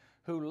Christians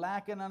who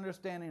lack an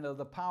understanding of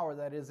the power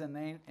that is in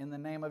the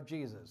name of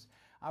Jesus.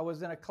 I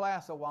was in a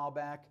class a while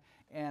back,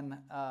 and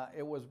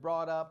it was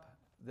brought up,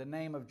 the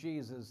name of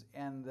Jesus,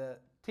 and the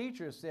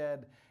teacher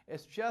said,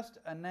 it's just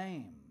a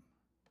name.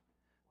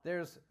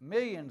 There's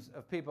millions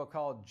of people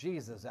called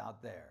Jesus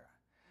out there.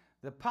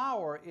 The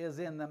power is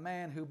in the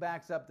man who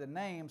backs up the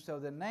name, so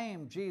the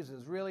name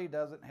Jesus really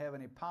doesn't have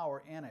any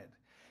power in it.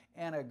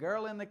 And a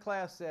girl in the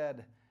class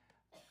said,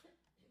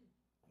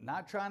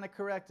 not trying to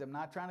correct them,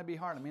 not trying to be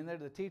hard. I mean, they're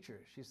the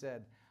teacher. She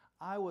said,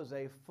 I was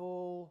a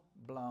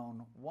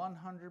full-blown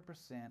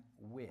 100%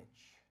 witch.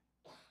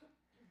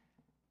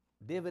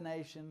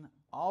 Divination,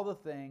 all the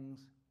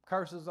things,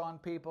 curses on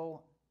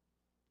people,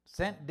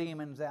 sent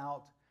demons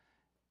out,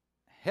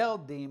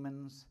 held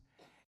demons,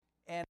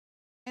 and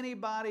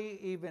anybody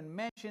even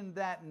mentioned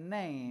that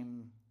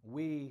name,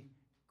 we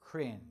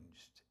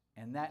cringed.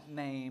 And that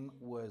name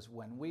was,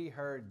 when we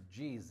heard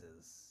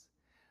Jesus,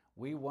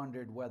 we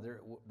wondered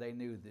whether they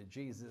knew the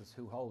Jesus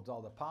who holds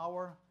all the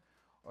power,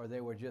 or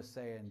they were just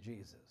saying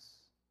Jesus.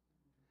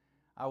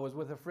 I was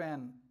with a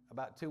friend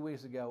about 2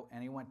 weeks ago,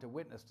 and he went to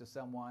witness to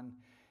someone,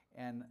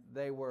 and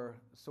they were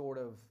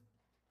somewhere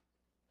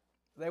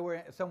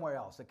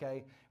else,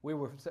 okay? We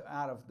were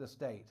out of the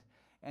state.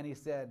 And he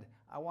said,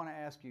 I want to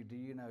ask you, do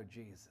you know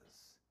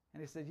Jesus?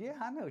 And he said, yeah,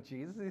 I know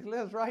Jesus. He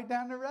lives right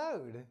down the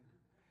road.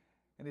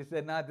 And he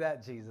said, not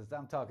that Jesus.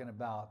 I'm talking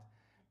about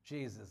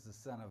Jesus, the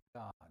Son of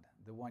God,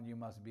 the one you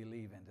must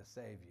believe in to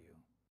save you.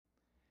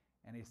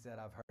 And he said,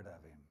 I've heard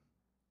of him.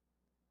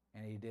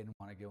 And he didn't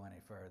want to go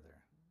any further.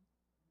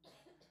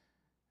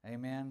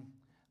 Amen?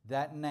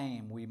 That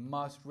name, we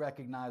must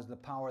recognize the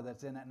power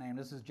that's in that name.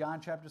 This is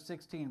John chapter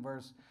 16,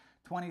 verse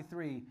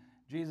 23.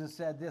 Jesus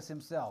said this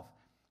himself.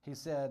 He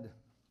said,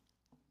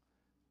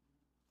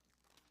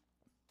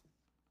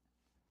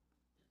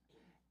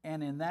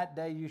 and in that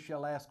day you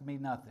shall ask me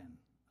nothing.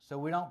 So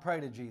we don't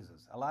pray to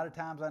Jesus. A lot of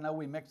times I know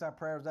we mix our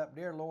prayers up.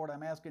 Dear Lord,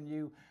 I'm asking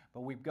you,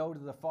 but we go to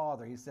the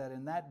Father. He said,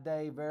 in that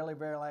day, verily,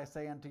 verily, I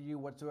say unto you,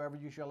 whatsoever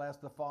you shall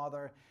ask the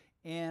Father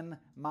in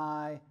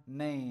my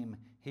name,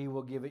 he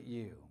will give it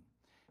you.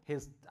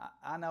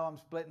 I know I'm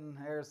splitting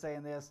hairs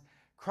saying this.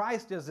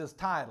 Christ is his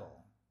title.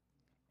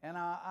 And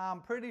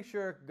I'm pretty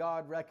sure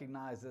God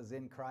recognizes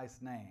in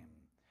Christ's name.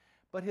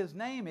 But his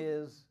name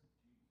is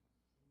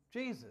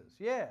Jesus,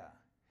 yeah.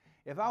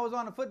 If I was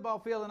on a football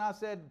field and I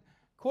said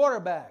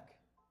quarterback,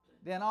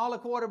 then all the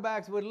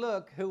quarterbacks would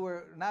look who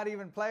were not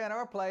even playing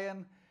or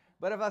playing.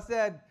 But if I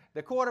said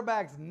the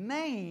quarterback's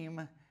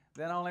name,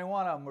 then only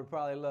one of them would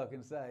probably look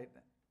and say,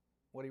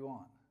 what do you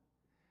want?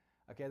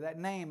 Okay, that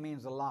name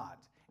means a lot.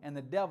 And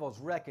the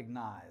devils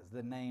recognize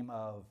the name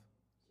of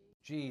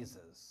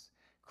Jesus.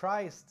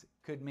 Christ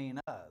could mean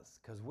us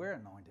because we're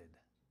anointed.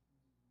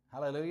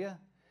 Hallelujah.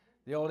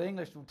 The old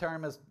English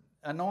term is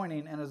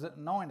anointing and is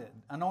anointed.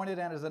 Anointed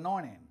and is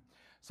anointing.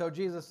 So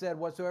Jesus said,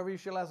 whatsoever you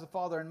shall ask the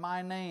Father in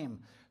my name.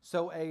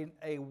 So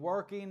a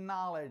working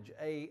knowledge,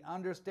 a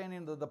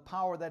understanding of the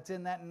power that's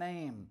in that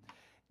name,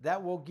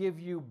 that will give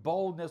you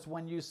boldness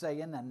when you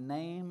say, in the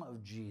name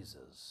of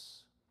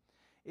Jesus.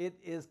 It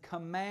is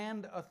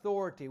command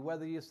authority,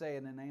 whether you say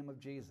in the name of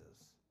Jesus.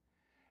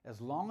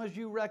 As long as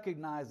you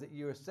recognize that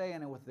you're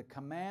saying it with the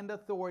command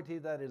authority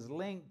that is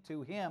linked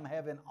to him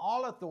having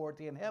all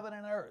authority in heaven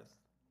and earth,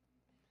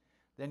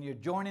 then you're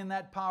joining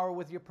that power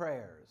with your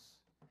prayers.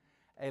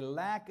 A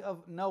lack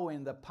of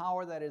knowing the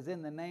power that is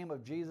in the name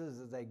of Jesus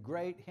is a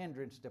great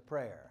hindrance to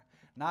prayer.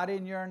 Not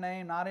in your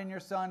name, not in your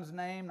son's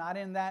name, not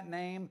in that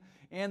name,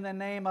 in the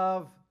name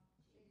of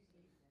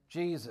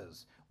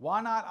Jesus.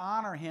 Why not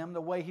honor him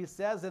the way he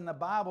says in the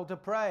Bible to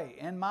pray?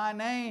 In my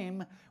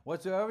name,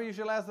 whatsoever you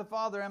shall ask the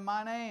Father in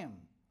my name.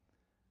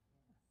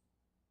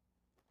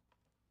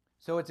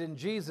 So it's in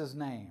Jesus'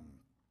 name.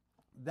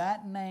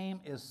 That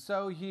name is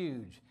so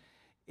huge.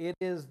 It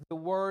is the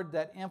word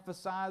that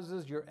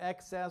emphasizes your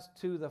access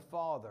to the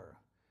Father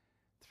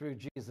through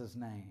Jesus'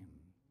 name.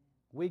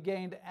 We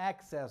gained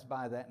access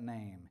by that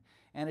name.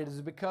 And it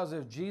is because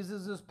of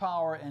Jesus'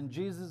 power and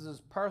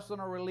Jesus'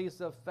 personal release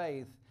of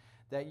faith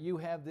that you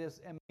have this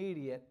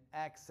immediate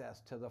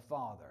access to the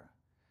Father.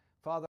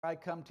 Father, I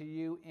come to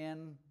you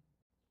in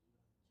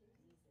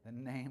the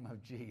name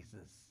of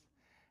Jesus.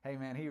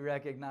 Amen. He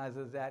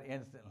recognizes that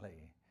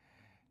instantly.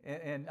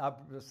 And I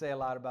say a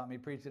lot about me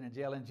preaching in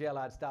jail. In jail,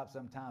 I'd stop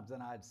sometimes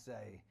and I'd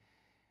say,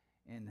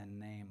 in the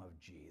name of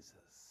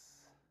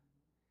Jesus.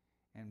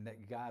 And the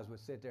guys would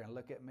sit there and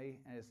look at me,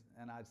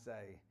 and I'd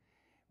say,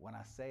 when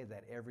I say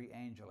that, every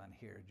angel in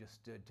here just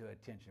stood to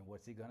attention.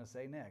 What's he going to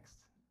say next?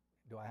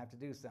 Do I have to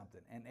do something?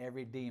 And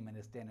every demon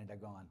is standing there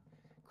going,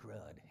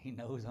 crud. He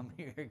knows I'm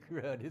here,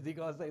 crud. Is he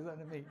going to say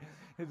something to me?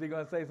 Is he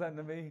going to say something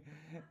to me?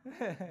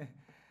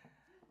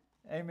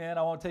 Amen.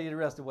 I won't tell you the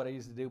rest of what I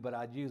used to do, but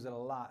I'd use it a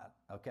lot,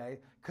 okay?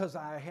 Because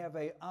I have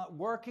a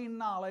working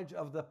knowledge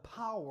of the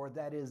power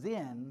that is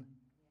in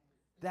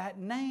that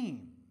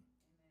name.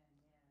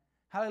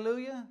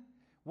 Hallelujah.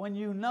 When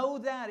you know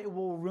that, it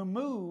will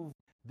remove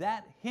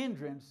that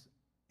hindrance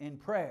in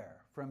prayer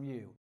from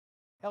you.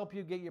 Help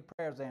you get your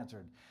prayers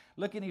answered.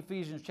 Look in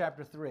Ephesians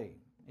chapter 3.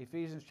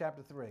 Ephesians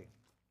chapter 3.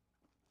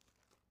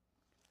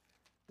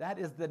 That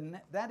is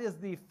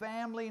the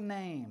family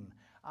name.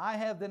 I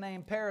have the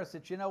name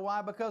Perisic. You know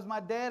why? Because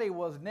my daddy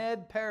was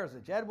Ned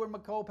Perisic, Edward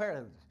McCall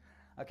Perisic.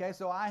 Okay,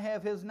 so I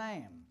have his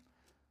name.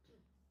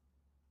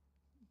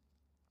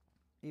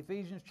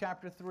 Ephesians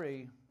chapter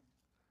 3,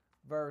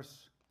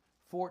 verse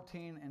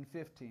 14 and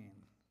 15.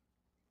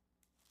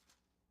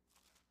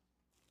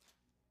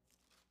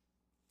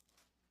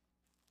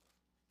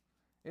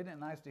 Isn't it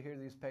nice to hear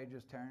these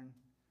pages turn?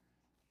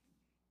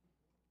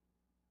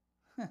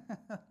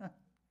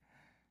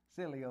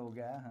 Silly old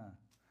guy, huh?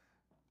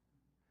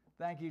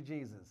 Thank you,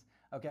 Jesus.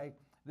 Okay,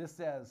 this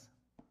says,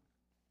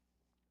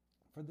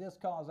 "For this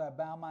cause I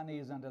bow my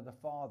knees unto the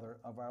Father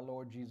of our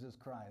Lord Jesus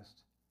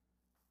Christ."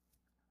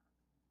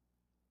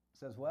 It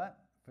says what?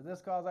 "For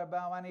this cause I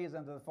bow my knees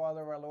unto the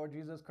Father of our Lord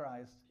Jesus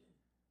Christ."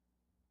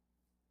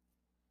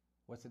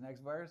 What's the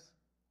next verse?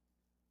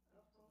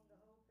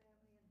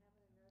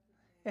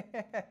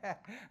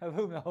 Of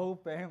whom the whole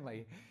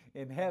family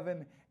in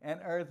heaven and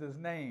earth is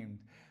named.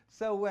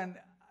 So when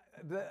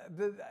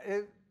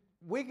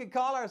we could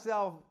call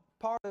ourselves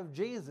part of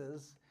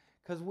Jesus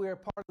because we're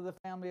part of the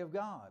family of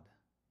God.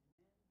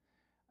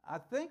 I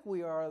think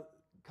we are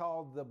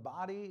called the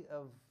body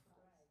of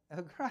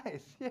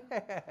Christ.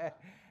 Yeah.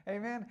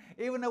 Amen.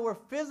 Even though we're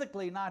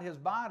physically not his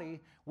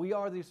body, we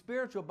are the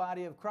spiritual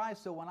body of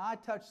Christ. So when I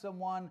touch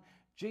someone,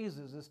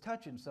 Jesus is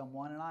touching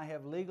someone, and I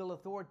have legal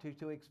authority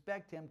to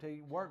expect him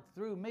to work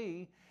through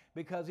me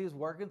because he's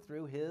working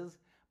through his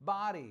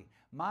body.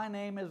 My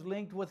name is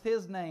linked with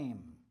his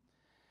name.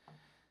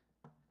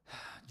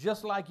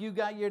 Just like you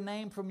got your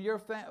name from your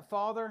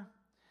father,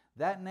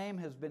 that name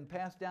has been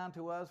passed down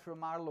to us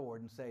from our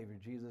Lord and Savior,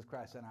 Jesus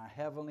Christ. And our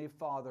Heavenly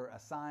Father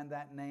assigned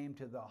that name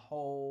to the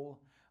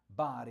whole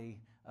body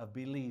of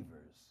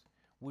believers.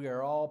 We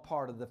are all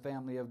part of the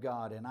family of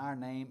God, and our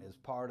name is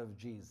part of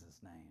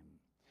Jesus' name.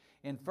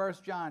 In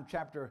 1 John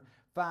chapter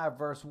 5,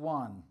 verse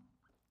 1,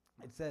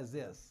 it says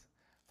this.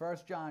 1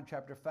 John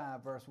chapter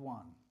 5, verse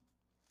 1.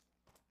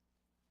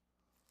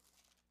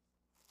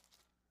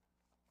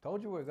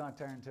 Told you we were going to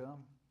turn to him.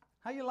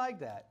 How you like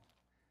that?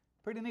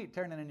 Pretty neat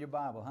turning in your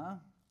Bible, huh?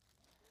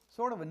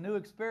 Sort of a new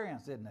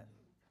experience, isn't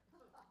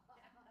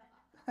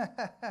it?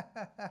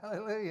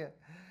 Hallelujah.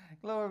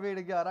 Glory be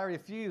to God. I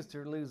refuse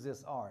to lose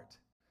this art.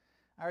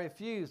 I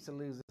refuse to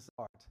lose this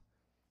art.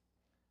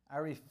 I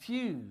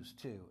refuse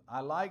to.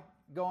 I like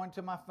going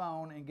to my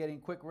phone and getting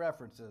quick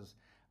references,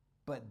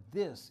 but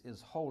this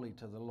is holy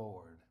to the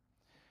Lord.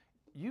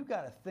 You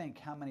got to think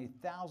how many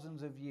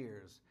thousands of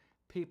years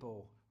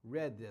people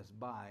read this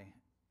by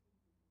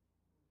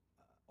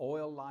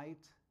oil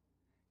light,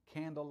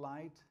 candle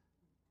light,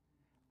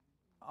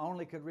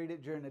 only could read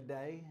it during the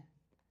day.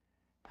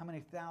 How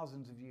many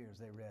thousands of years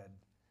they read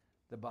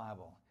the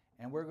Bible.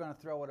 And we're going to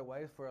throw it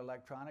away for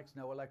electronics.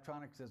 No,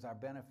 electronics is our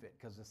benefit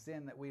because the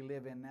sin that we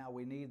live in now,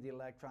 we need the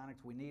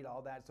electronics. We need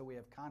all that so we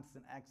have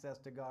constant access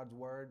to God's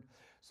Word.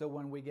 So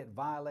when we get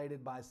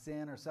violated by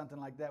sin or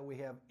something like that, we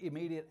have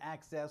immediate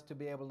access to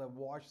be able to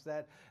wash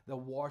that, the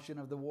washing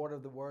of the water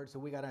of the Word. So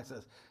we got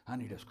access. I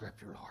need a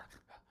scripture, Lord.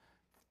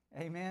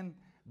 Amen.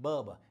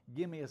 Bubba,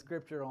 give me a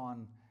scripture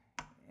on,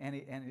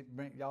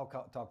 y'all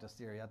talk to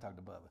Siri, I talk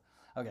to Bubba.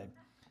 Okay,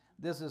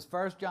 this is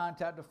 1 John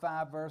chapter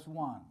 5, verse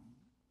 1.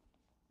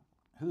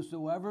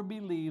 Whosoever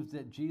believes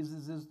that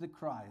Jesus is the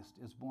Christ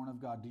is born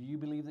of God. Do you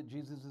believe that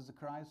Jesus is the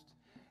Christ?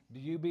 Do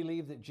you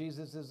believe that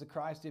Jesus is the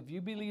Christ? If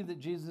you believe that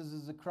Jesus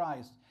is the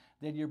Christ,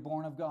 then you're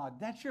born of God.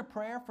 That's your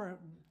prayer for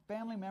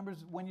family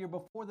members when you're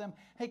before them.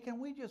 Hey, can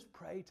we just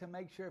pray to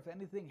make sure if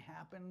anything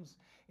happens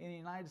in the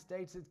United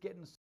States, it's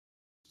getting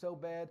so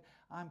bad,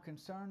 I'm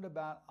concerned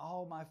about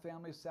all my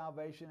family's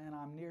salvation and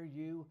I'm near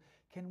you.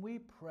 Can we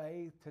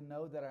pray to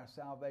know that our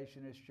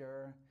salvation is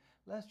sure?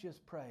 Let's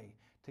just pray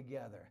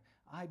together.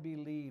 I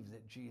believe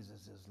that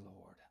Jesus is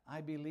Lord.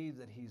 I believe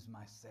that he's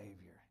my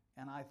Savior.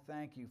 And I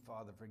thank you,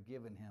 Father, for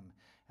giving him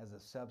as a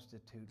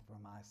substitute for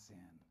my sin.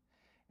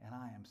 And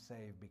I am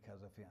saved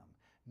because of him.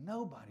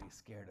 Nobody's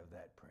scared of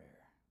that prayer.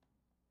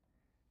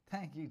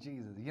 Thank you,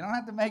 Jesus. You don't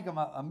have to make them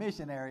a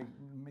missionary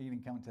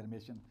meeting coming to the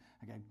mission.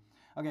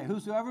 Okay,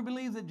 whosoever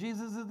believes that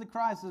Jesus is the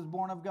Christ is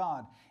born of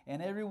God.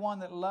 And everyone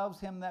that loves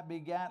him that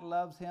begat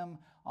loves him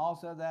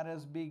also that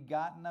is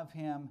begotten of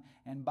him.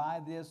 And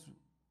by this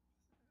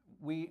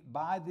we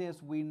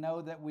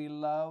know that we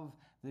love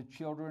the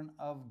children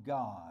of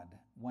God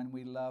when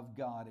we love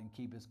God and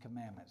keep his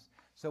commandments.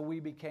 So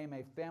we became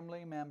a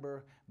family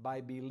member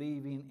by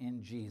believing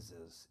in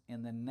Jesus,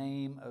 in the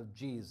name of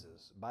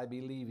Jesus, by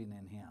believing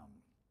in him.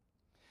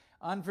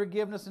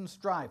 Unforgiveness and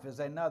strife is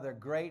another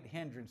great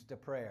hindrance to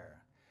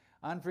prayer.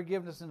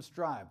 Unforgiveness and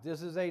strife.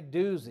 This is a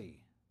doozy.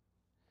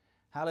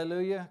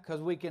 Hallelujah.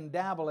 Because we can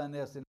dabble in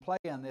this and play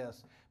in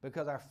this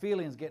because our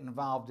feelings get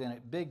involved in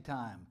it big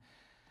time.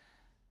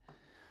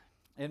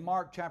 In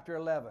Mark chapter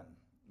 11.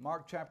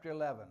 Mark chapter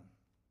 11.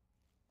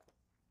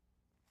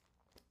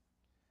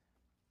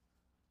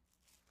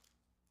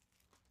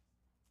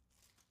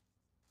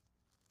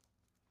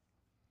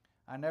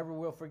 I never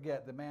will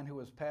forget the man who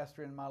was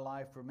pastor in my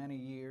life for many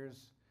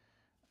years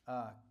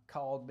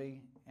called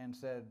me and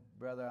said,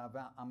 "Brother,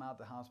 I'm out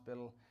the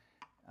hospital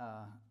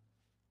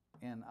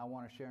and I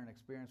want to share an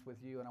experience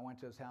with you." And I went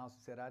to his house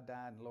and said, "I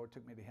died and the Lord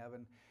took me to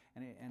heaven."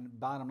 And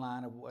bottom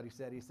line of what he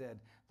said,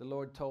 "The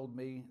Lord told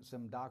me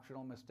some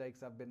doctrinal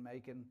mistakes I've been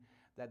making,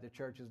 that the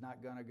church is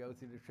not going to go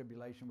through the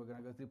tribulation. We're going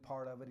to go through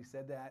part of it." He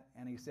said that.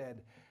 And he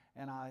said,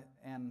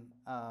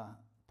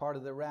 part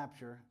of the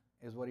rapture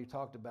is what he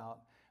talked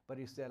about. But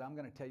he said, "I'm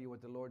going to tell you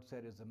what the Lord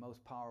said is the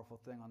most powerful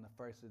thing on the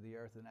face of the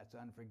earth, and that's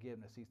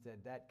unforgiveness." He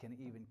said that can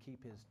even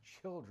keep his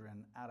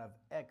children out of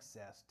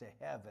excess to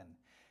heaven.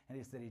 And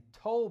he said, he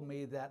told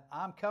me that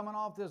I'm coming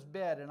off this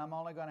bed and I'm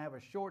only going to have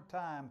a short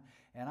time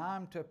and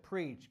I'm to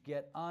preach,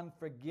 get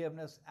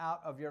unforgiveness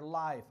out of your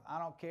life. I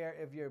don't care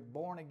if you're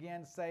born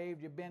again,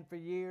 saved, you've been for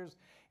years.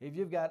 If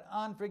you've got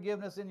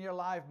unforgiveness in your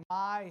life,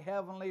 my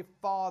heavenly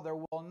Father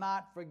will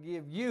not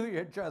forgive you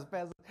your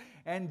trespasses.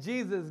 And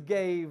Jesus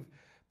gave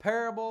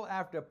parable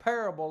after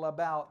parable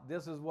about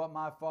this is what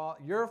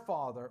your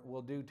Father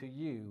will do to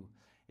you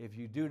if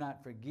you do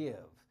not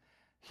forgive.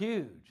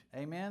 Huge.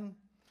 Amen?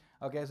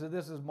 Okay, so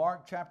this is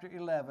Mark chapter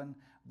 11,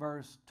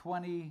 verse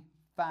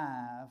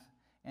 25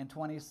 and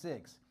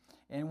 26.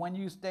 And when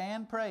you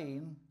stand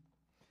praying,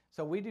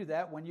 so we do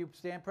that. When you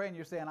stand praying,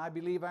 you're saying, "I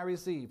believe I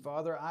receive."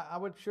 Father, I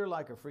would sure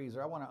like a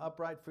freezer. I want an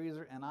upright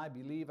freezer, and I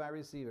believe I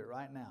receive it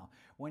right now.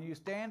 When you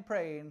stand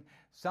praying,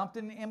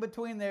 something in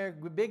between there,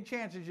 big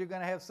chances you're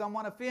going to have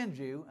someone offend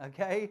you,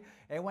 okay?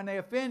 And when they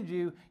offend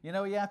you, you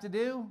know what you have to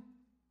do?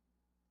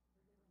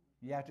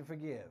 You have to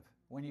forgive.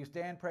 When you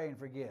stand praying,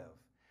 forgive.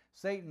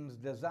 Satan's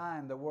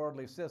designed the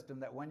worldly system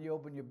that when you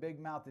open your big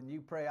mouth and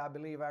you pray, "I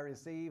believe I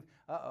receive,"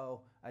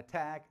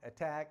 attack,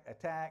 attack,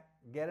 attack,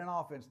 get an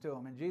offense to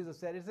him. And Jesus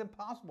said it's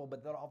impossible,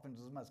 but that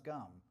offenses must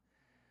come.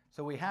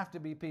 So we have to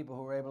be people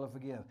who are able to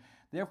forgive.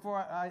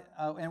 Therefore,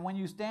 and when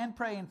you stand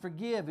praying,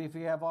 forgive if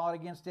you have aught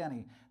against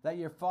any, that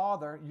your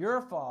Father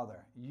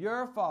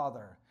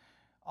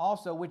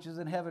also which is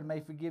in heaven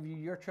may forgive you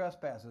your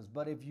trespasses.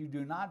 But if you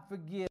do not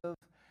forgive,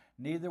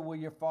 neither will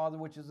your Father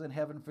which is in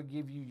heaven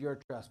forgive you your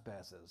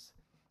trespasses.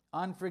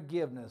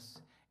 Unforgiveness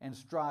and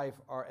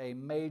strife are a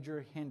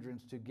major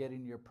hindrance to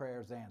getting your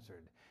prayers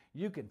answered.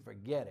 You can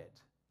forget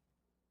it.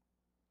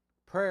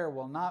 Prayer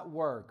will not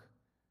work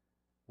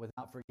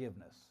without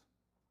forgiveness.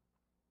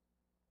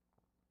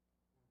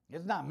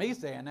 It's not me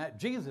saying that.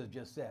 Jesus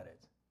just said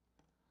it.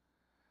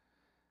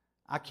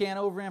 I can't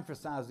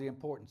overemphasize the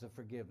importance of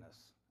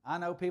forgiveness. I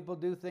know people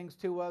do things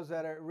to us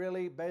that are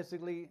really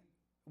basically,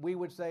 we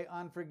would say,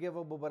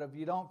 unforgivable, but if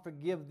you don't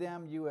forgive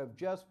them, you have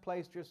just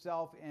placed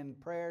yourself in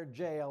prayer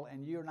jail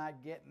and you're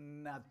not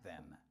getting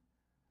nothing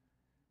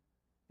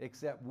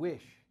except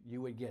wish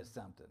you would get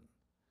something.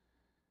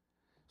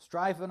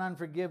 Strife and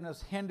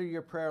unforgiveness hinder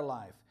your prayer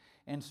life,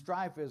 and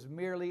strife is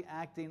merely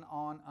acting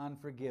on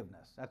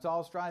unforgiveness. That's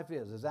all strife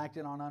is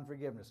acting on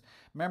unforgiveness.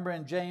 Remember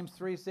in James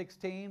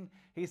 3:16,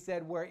 he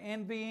said, "Where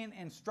envying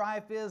and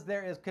strife is,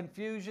 there is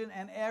confusion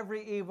and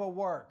every evil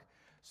work."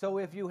 So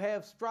if you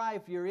have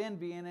strife, you're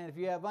envying, and if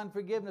you have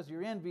unforgiveness,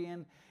 you're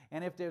envying.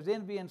 And if there's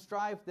envy and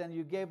strife, then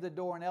you gave the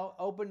door an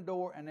open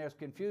door, and there's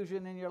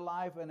confusion in your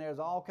life, and there's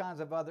all kinds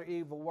of other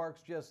evil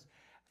works just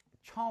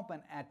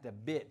chomping at the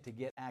bit to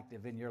get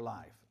active in your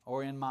life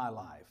or in my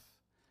life.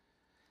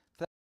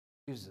 Thank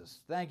you,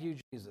 Jesus. Thank you,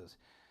 Jesus.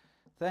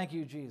 Thank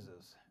you,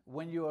 Jesus.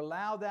 When you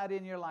allow that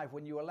in your life,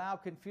 when you allow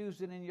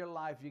confusion in your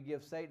life, you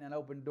give Satan an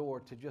open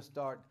door to just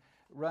start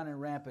running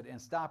rampant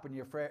and stopping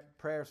your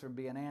prayers from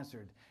being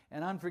answered.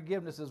 And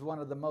unforgiveness is one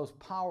of the most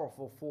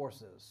powerful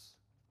forces.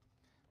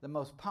 The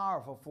most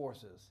powerful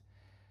forces.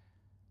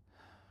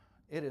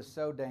 It is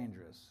so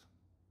dangerous.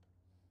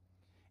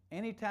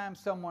 Anytime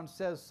someone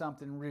says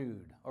something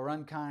rude or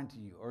unkind to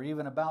you, or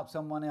even about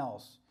someone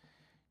else,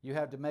 you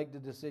have to make the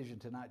decision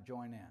to not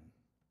join in.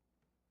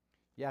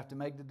 You have to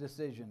make the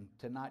decision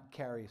to not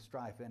carry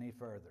strife any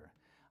further.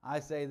 I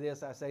say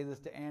this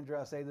to Andrew,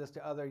 I say this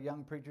to other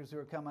young preachers who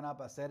are coming up.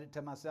 I said it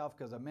to myself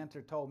because a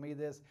mentor told me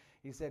this.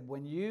 He said,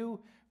 when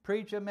you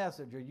preach a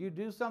message or you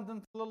do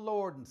something for the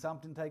Lord and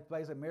something takes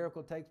place, a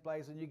miracle takes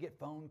place, and you get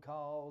phone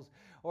calls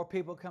or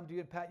people come to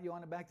you and pat you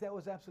on the back, "That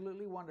was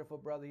absolutely wonderful,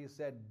 brother." He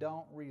said,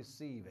 don't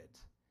receive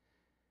it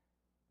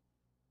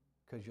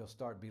because you'll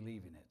start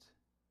believing it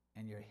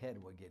and your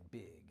head will get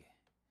big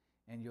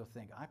And you'll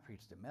think, I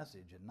preached a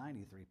message and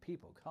 93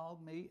 people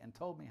called me and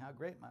told me how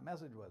great my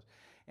message was.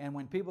 And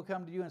when people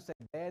come to you and say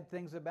bad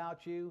things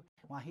about you,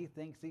 why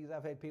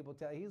I've had people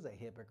tell he's a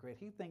hypocrite.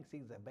 He thinks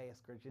he's a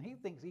best Christian. He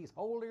thinks he's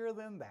holier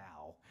than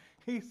thou.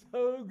 He's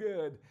so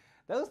good.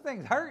 Those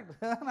things hurt.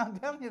 I'm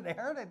telling you, they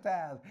hurt at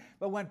times.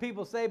 But when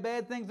people say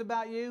bad things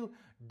about you,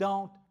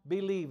 don't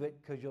believe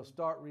it, because you'll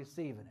start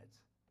receiving it.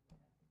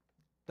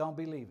 Don't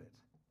believe it.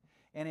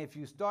 And if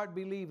you start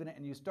believing it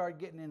and you start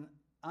getting in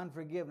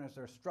unforgiveness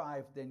or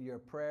strife, then your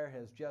prayer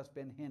has just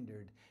been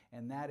hindered.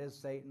 And that is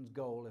Satan's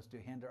goal, is to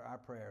hinder our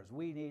prayers.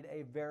 We need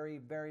a very,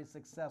 very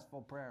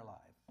successful prayer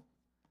life.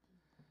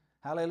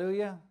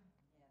 Hallelujah.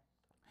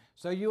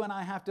 So you and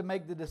I have to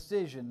make the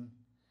decision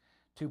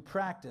to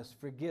practice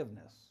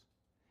forgiveness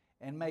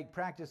and make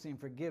practicing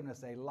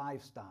forgiveness a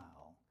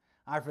lifestyle.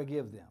 I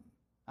forgive them.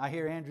 I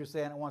hear Andrew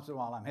saying it once in a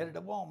while. I'm headed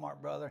to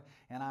Walmart, brother,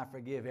 and I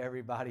forgive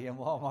everybody in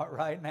Walmart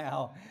right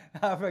now.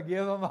 I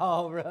forgive them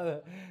all,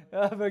 brother.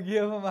 I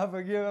forgive them, I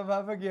forgive them,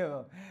 I forgive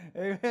them.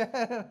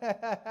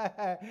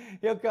 Amen.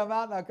 He'll come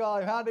out and I call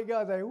him, how'd it go?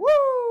 I say,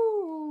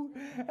 woo!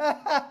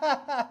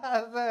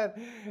 I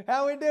said,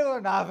 how we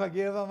doing? I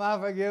forgive them, I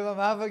forgive them,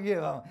 I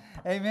forgive them.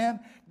 Amen.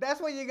 That's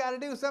what you got to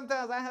do.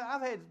 Sometimes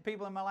I've had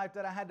people in my life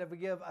that I had to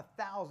forgive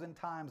 1,000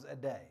 times a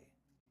day.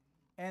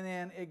 And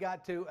then it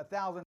got to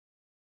 1,000.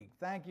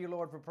 Thank you,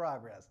 Lord, for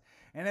progress.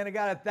 And then it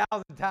got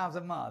 1,000 times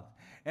a month.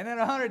 And then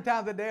 100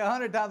 times a day,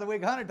 100 times a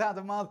week, 100 times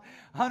a month,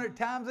 100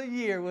 times a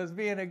year was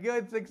being a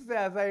good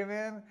success.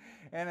 Amen.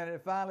 And then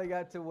it finally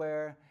got to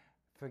where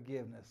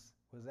forgiveness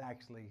was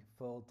actually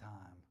full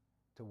time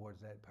towards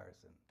that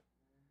person.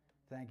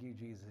 Thank you,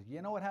 Jesus.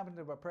 You know what happened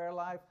to my prayer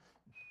life?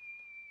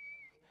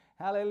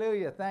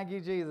 Hallelujah. Thank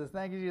you, Jesus.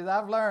 Thank you, Jesus.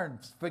 I've learned.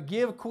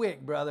 Forgive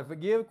quick, brother.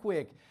 Forgive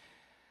quick.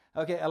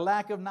 Okay, a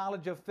lack of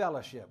knowledge of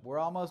fellowship. We're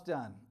almost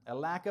done. A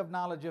lack of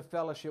knowledge of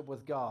fellowship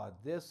with God.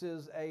 This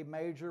is a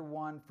major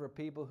one for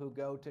people who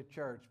go to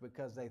church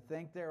because they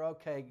think they're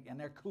okay and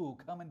they're cool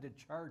coming to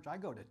church. I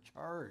go to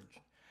church.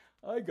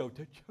 I go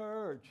to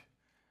church.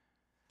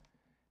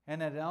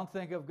 And they don't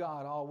think of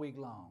God all week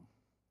long.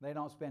 They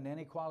don't spend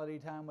any quality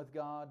time with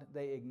God.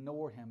 They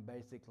ignore Him,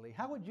 basically.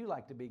 How would you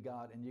like to be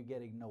God and you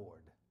get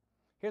ignored?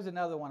 Here's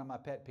another one of my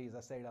pet peeves. I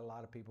say to a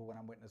lot of people when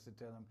I'm witnessing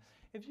to them.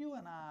 If you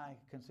and I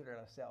considered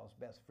ourselves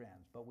best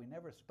friends, but we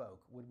never spoke,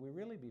 would we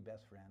really be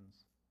best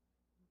friends?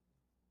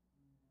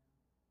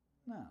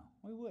 No,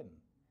 we wouldn't.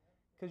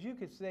 Because you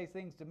could say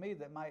things to me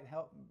that might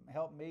help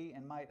me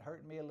and might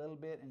hurt me a little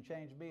bit and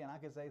change me, and I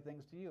could say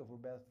things to you if we're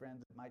best friends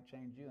that might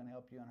change you and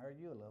help you and hurt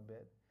you a little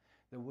bit.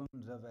 The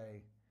wounds of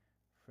a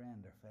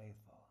friend are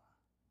faithful.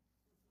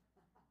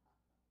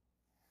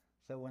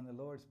 So when the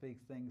Lord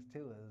speaks things to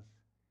us,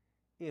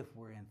 if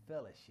we're in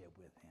fellowship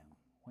with Him.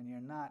 When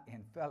you're not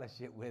in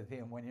fellowship with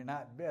Him, when you're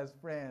not best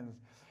friends,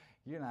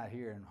 you're not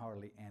hearing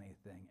hardly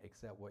anything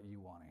except what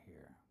you want to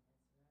hear.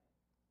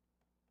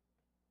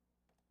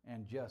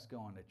 And just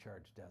going to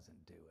church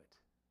doesn't do it.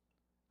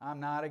 I'm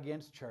not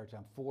against church.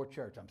 I'm for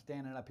church. I'm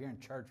standing up here in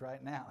church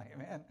right now.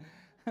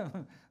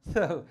 Amen.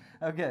 So,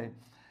 okay.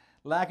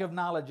 Lack of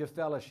knowledge of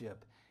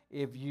fellowship.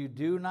 If you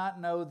do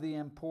not know the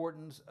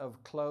importance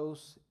of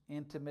close,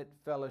 intimate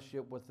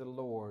fellowship with the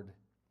Lord,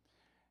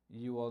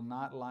 you will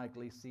not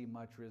likely see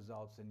much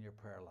results in your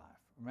prayer life.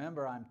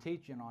 Remember, I'm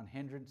teaching on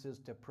hindrances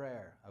to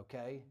prayer,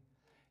 okay?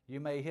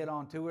 You may hit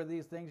on 2 of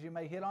these things. You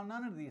may hit on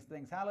none of these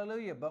things.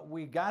 Hallelujah. But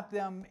we got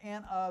them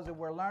in us and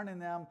we're learning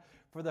them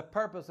for the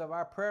purpose of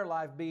our prayer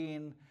life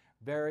being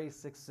very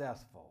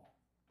successful.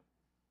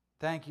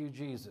 Thank you,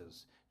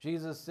 Jesus.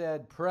 Jesus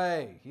said,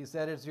 pray. He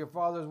said, it's your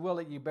Father's will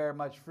that you bear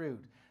much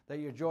fruit, that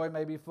your joy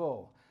may be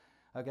full.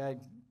 Okay?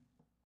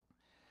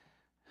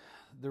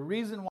 The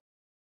reason why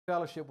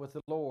fellowship with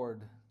the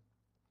Lord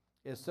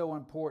is so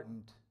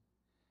important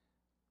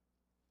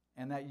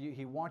and that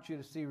He wants you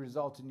to see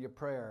results in your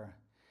prayer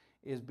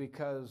is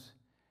because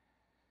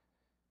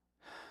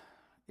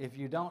if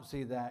you don't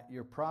see that,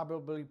 you're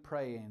probably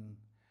praying.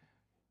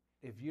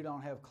 If you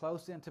don't have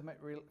close, intimate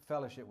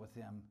fellowship with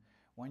Him,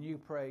 when you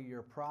pray,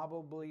 you're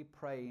probably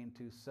praying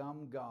to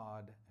some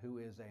God who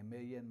is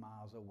 1,000,000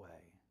 miles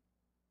away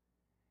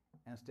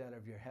instead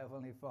of your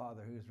Heavenly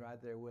Father who's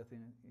right there with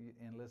you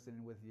and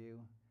listening with you.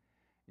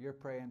 You're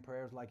praying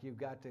prayers like you've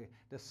got to.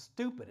 The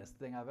stupidest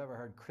thing I've ever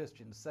heard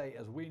Christians say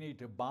is we need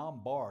to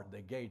bombard the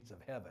gates of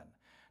heaven.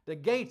 The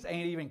gates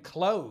ain't even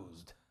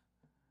closed.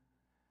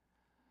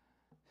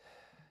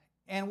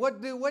 And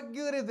what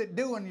good is it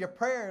doing your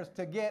prayers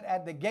to get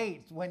at the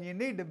gates when you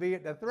need to be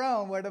at the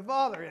throne where the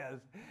Father is?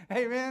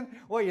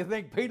 Amen? Well, you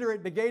think Peter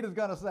at the gate is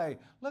going to say,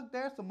 look,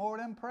 there's some more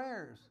of them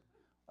prayers.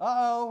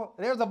 Uh-oh,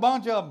 there's a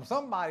bunch of them.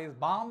 Somebody's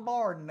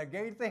bombarding the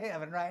gates of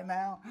heaven right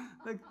now.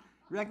 Look,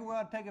 reckon we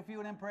ought to take a few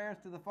of them prayers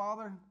to the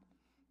Father?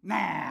 Nah,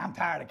 I'm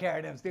tired of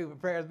carrying them stupid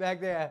prayers back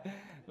there.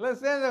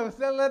 Let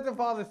the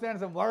Father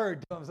send some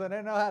word to them so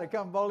they know how to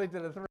come boldly to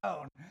the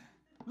throne.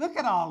 Look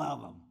at all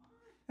of them.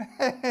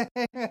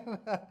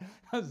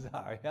 I'm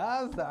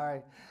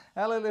sorry.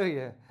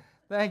 Hallelujah.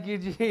 Thank you,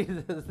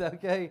 Jesus.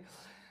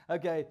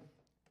 Okay.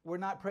 We're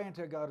not praying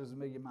to a God who's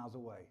 1,000,000 miles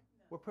away.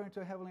 We're praying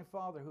to a Heavenly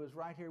Father who is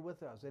right here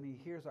with us, and He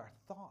hears our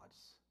thoughts.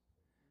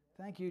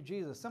 Thank you,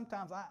 Jesus.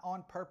 Sometimes I,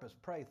 on purpose,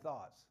 pray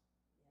thoughts.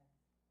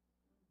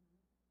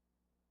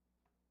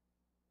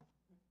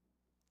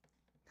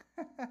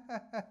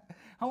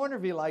 I wonder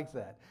if He likes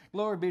that.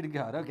 Glory be to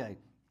God. Okay.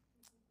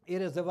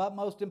 It is of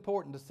utmost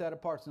importance to set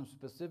apart some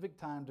specific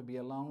time to be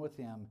alone with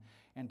Him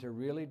and to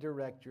really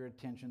direct your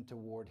attention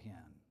toward Him.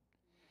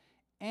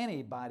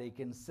 Anybody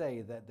can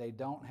say that they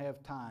don't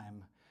have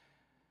time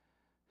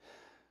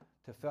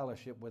to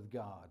fellowship with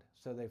God.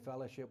 So they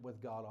fellowship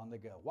with God on the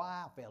go.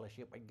 Why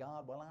fellowship with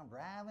God? Well, I'm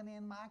driving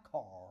in my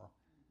car.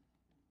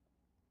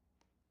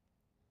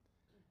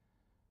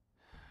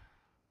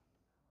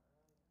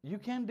 You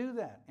can do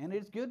that, and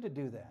it's good to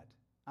do that.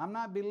 I'm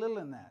not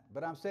belittling that,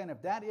 but I'm saying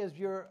if that is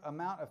your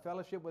amount of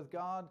fellowship with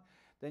God,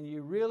 then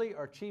you really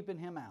are cheaping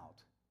Him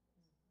out.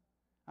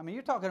 I mean,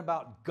 you're talking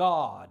about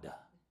God.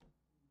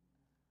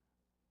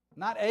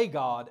 Not a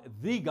God,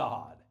 the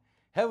God.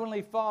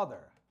 Heavenly Father.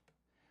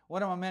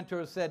 One of my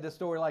mentors said this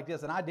story like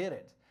this, and I did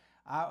it.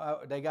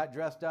 They got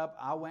dressed up.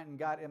 I went and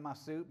got in my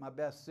suit, my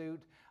best suit.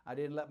 I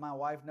didn't let my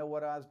wife know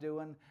what I was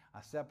doing.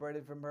 I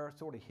separated from her,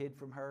 sort of hid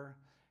from her,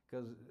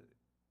 because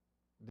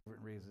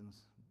different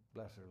reasons.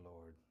 Bless her,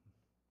 Lord.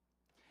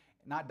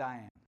 Not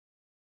Diane.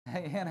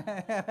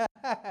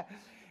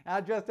 I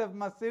dressed up in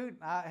my suit.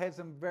 I had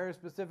some very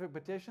specific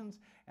petitions,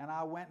 and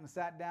I went and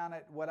sat down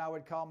at what I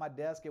would call my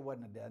desk. It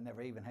wasn't a desk. I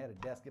never even had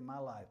a desk in my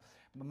life.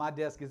 But my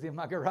desk is in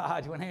my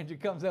garage. When Andrew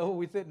comes over,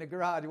 we sit in the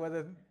garage, whether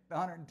it's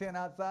 110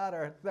 outside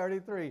or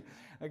 33.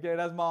 Okay,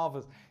 that's my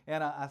office.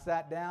 And I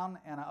sat down,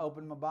 and I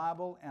opened my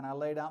Bible, and I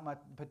laid out my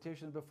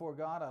petitions before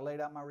God. I laid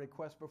out my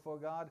requests before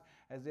God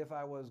as if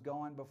I was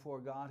going before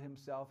God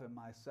Himself in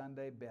my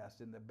Sunday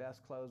best, in the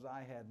best clothes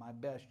I had, my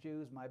best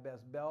shoes, my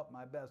best belt,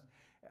 my best.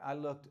 I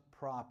looked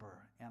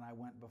proper, and I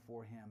went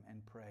before Him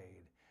and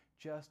prayed,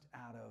 just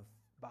out of,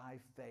 by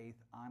faith,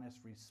 honest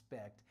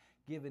respect,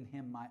 giving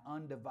Him my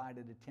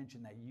undivided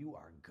attention that you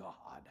are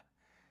God.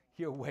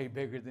 You're way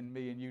bigger than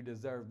me, and you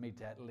deserve me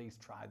to at least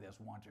try this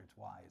once or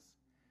twice.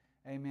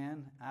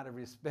 Amen? Out of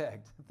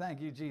respect. Thank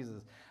you,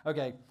 Jesus.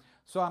 Okay,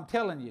 so I'm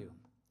telling you,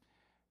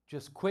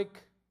 just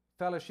quick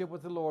fellowship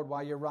with the Lord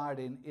while you're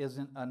riding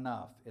isn't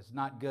enough. It's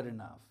not good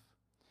enough.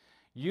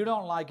 You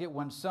don't like it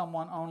when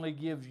someone only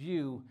gives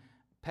you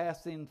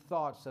passing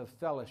thoughts of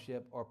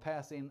fellowship or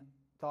passing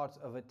thoughts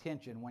of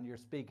attention when you're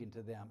speaking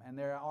to them, and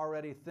they're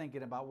already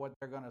thinking about what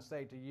they're going to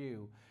say to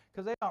you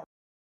because they don't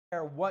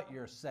care what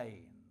you're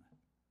saying.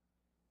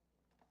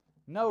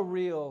 No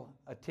real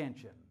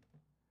attention,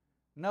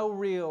 no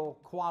real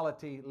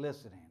quality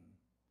listening.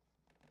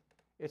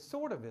 It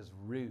sort of is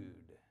rude.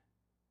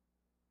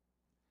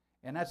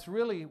 And that's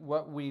really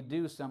what we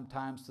do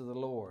sometimes to the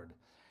Lord.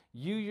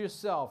 You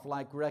yourself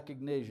like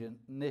recognition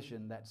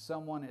that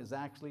someone is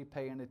actually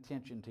paying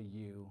attention to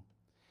you,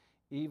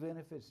 even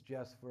if it's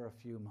just for a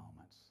few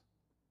moments.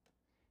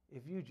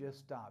 If you just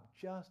stop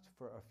just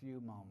for a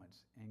few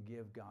moments and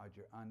give God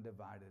your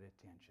undivided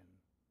attention.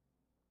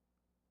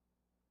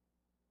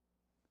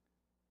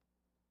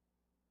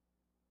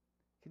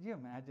 Could you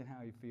imagine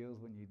how He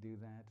feels when you do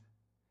that?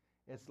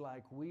 It's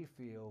like we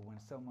feel when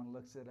someone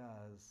looks at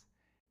us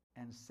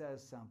and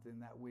says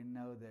something that we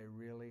know they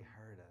really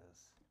hurt us.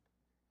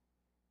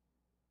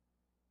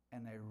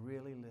 And they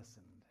really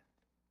listened.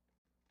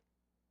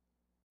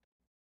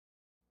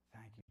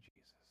 Thank you,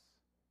 Jesus.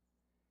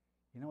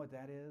 You know what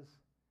that is?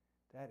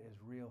 That is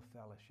real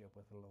fellowship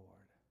with the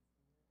Lord.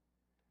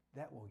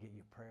 That will get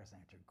your prayers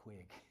answered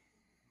quick.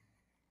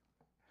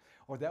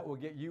 Or that will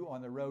get you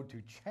on the road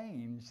to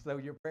change so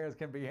your prayers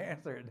can be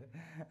answered.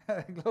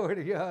 Glory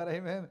to God,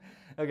 amen.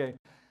 Okay.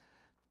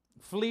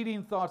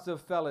 Fleeting thoughts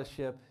of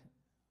fellowship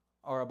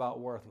are about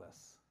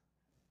worthless.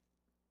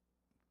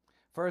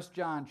 1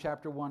 John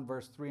chapter 1,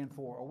 verse 3 and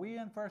 4. Are we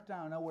in 1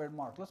 John? No, we're in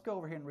Mark. Let's go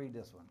over here and read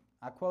this one.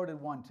 I quoted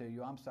one to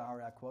you. I'm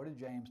sorry. I quoted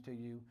James to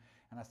you.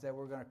 And I said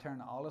we're going to turn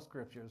to all the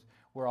scriptures.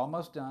 We're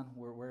almost done.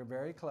 We're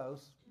very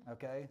close.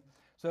 Okay?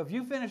 So if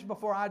you finish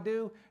before I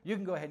do, you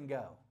can go ahead and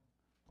go.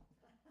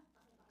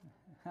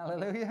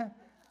 Hallelujah.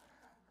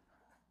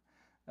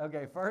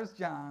 Okay, 1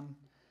 John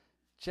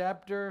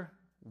chapter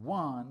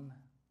 1,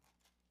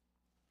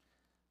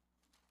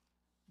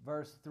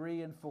 verse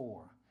 3 and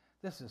 4.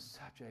 This is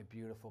such a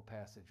beautiful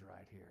passage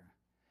right here.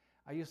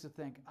 I used to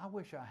think, I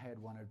wish I had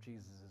one of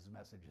Jesus'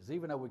 messages,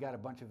 even though we got a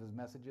bunch of his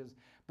messages.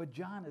 But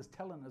John is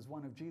telling us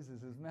one of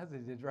Jesus'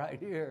 messages right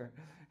here.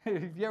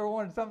 If you ever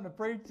wanted something to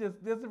preach,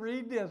 just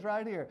read this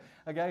right here.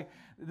 Okay?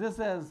 This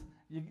says,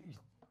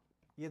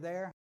 you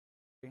there?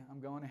 I'm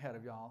going ahead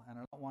of y'all, and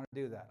I don't want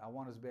to do that. I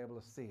want us to be able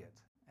to see it.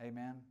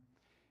 Amen?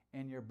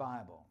 In your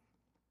Bible.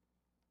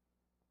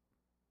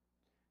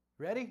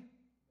 Ready?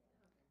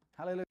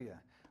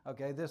 Hallelujah.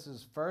 Okay, this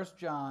is 1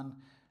 John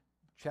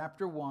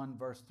chapter 1,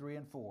 verse 3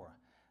 and 4.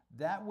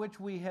 That which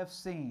we have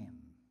seen.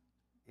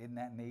 Isn't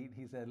that neat?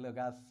 He said, look,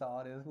 I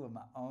saw this with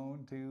my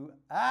own two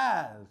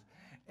eyes.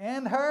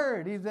 And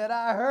heard. He said,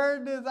 I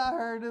heard this, I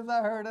heard this,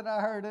 I heard it, I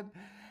heard it.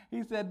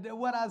 He said,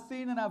 what I've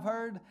seen and I've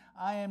heard,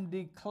 I am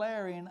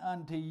declaring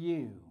unto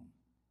you.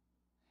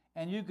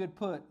 And you could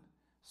put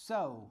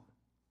so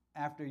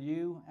after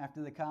you,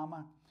 after the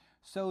comma,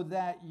 so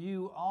that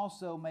you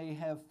also may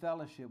have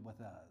fellowship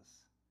with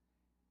us.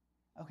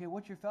 Okay,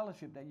 what's your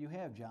fellowship that you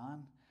have,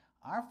 John?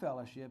 Our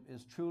fellowship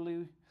is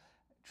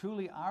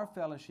truly our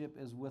fellowship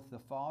is with the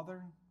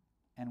Father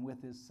and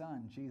with his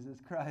Son, Jesus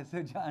Christ.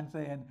 So John's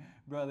saying,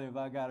 brother, if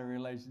I got a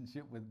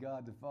relationship with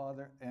God the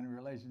Father and a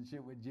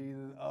relationship with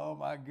Jesus, oh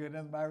my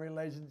goodness, my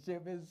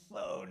relationship is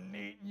so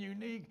neat and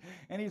unique.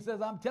 And he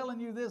says, I'm telling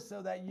you this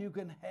so that you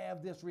can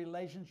have this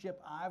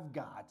relationship I've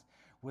got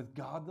with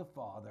God the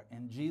Father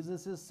and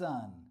Jesus his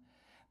Son.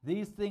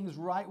 These things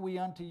write we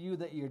unto you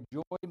that your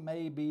joy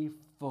may be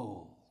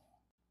full.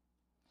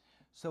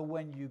 So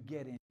when you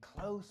get in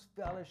close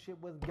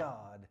fellowship with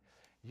God,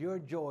 your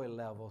joy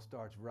level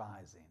starts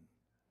rising.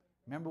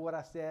 Remember what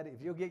I said?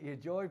 If you'll get your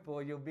joy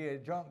full, you'll be a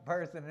drunk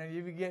person. And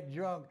if you get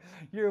drunk,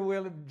 you're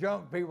willing.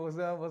 Drunk people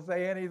will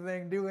say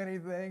anything, do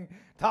anything,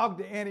 talk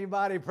to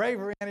anybody, pray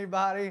for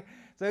anybody.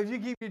 So if you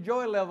keep your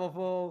joy level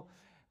full,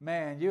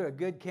 man, you're a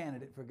good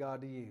candidate for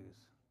God to use.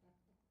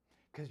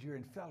 Because you're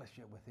in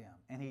fellowship with him.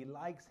 And he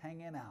likes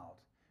hanging out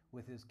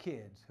with his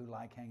kids who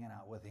like hanging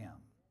out with him.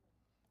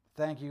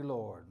 Thank you,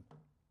 Lord.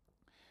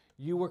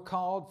 You were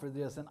called for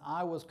this, and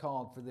I was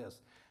called for this.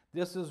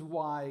 This is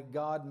why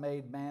God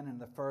made man in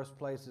the first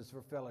place, is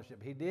for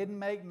fellowship. He didn't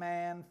make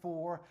man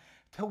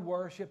to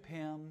worship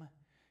him.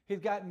 He's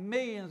got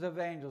millions of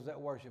angels that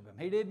worship him.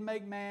 He didn't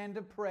make man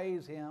to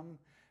praise him.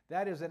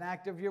 That is an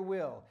act of your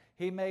will.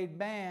 He made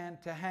man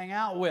to hang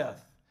out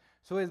with.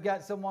 So he's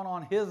got someone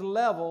on his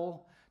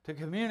level to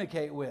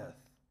communicate with.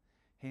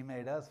 He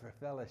made us for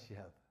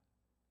fellowship.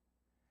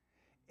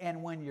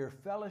 And when your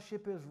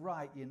fellowship is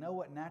right, you know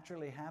what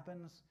naturally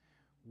happens?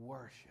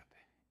 Worship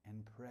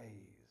and praise.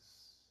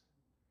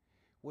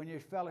 When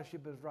your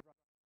fellowship is right,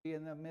 be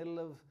in the middle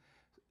of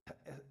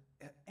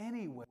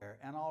anywhere,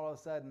 and all of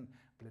a sudden,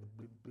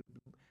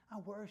 I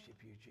worship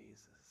you,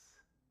 Jesus.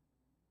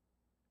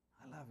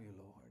 I love you,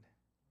 Lord.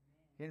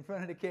 In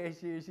front of the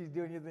cashier, she's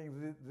doing your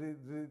things.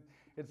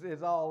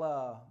 It's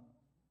all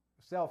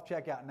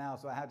self-checkout now,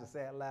 so I have to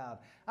say it loud.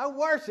 I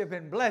worship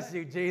and bless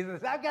you,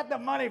 Jesus. I've got the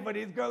money for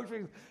these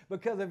groceries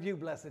because of you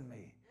blessing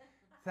me.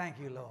 Thank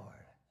you, Lord.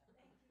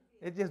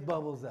 It just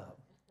bubbles up.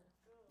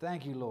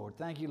 Thank you, Lord.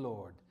 Thank you,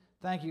 Lord.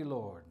 Thank you,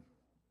 Lord.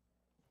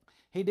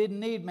 He didn't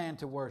need man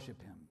to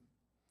worship him.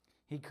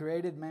 He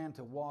created man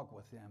to walk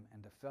with him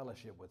and to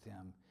fellowship with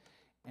him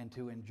and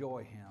to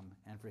enjoy him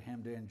and for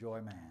him to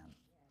enjoy man.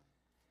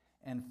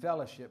 And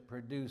fellowship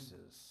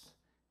produces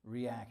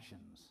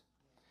reactions.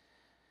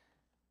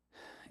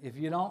 If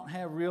you don't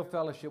have real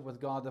fellowship with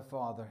God the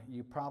Father,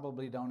 you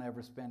probably don't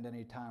ever spend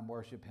any time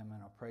worshiping him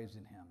or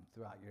praising him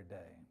throughout your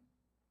day.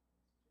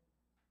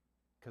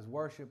 Because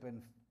worship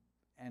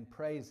and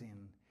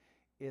praising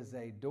is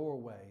a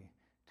doorway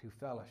to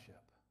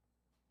fellowship.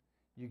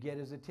 You get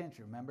his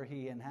attention. Remember,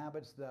 he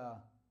inhabits the...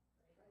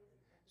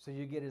 So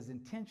you get his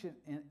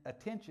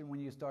attention when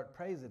you start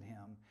praising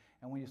him.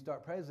 And when you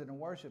start praising and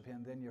worship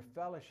him, then your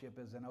fellowship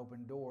is an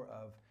open door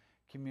of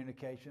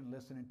communication,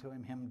 listening to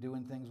him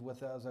doing things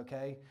with us,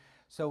 okay?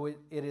 So it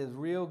is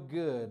real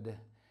good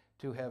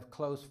to have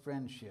close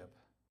friendship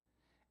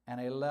and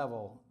a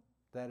level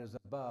that is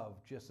above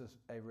just as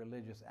a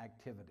religious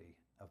activity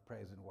of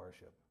praise and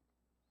worship.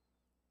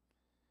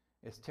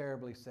 It's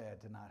terribly sad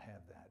to not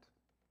have that.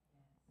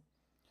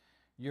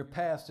 Your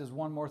past is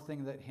one more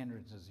thing that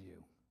hindrances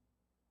you.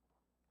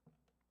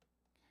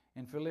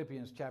 In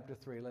Philippians chapter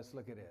 3, let's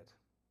look at it.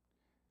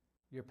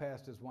 Your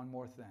past is one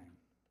more thing.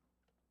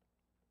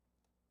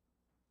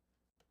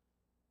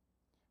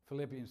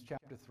 Philippians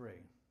chapter 3.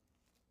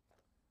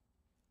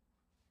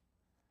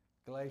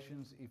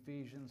 Galatians,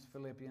 Ephesians,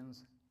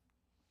 Philippians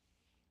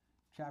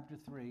chapter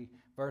 3,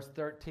 verse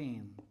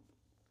 13.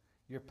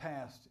 Your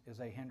past is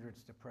a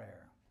hindrance to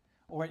prayer.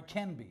 Or it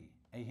can be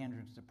a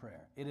hindrance to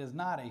prayer. It is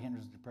not a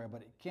hindrance to prayer,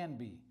 but it can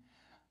be.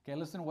 Okay,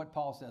 listen to what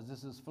Paul says.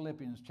 This is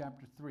Philippians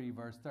chapter 3,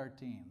 verse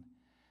 13.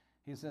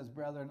 He says,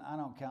 brethren, I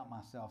don't count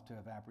myself to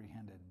have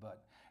apprehended,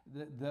 but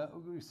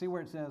see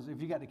where it says,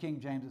 if you got the King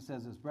James, it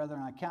says this, brethren,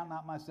 I count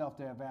not myself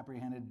to have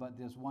apprehended, but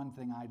this one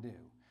thing I do.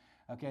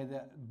 Okay,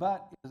 the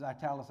but is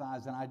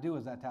italicized and I do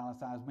is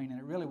italicized, meaning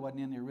it really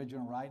wasn't in the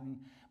original writing,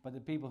 but the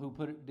people who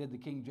did the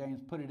King James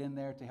put it in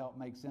there to help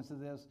make sense of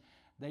this.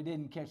 They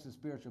didn't catch the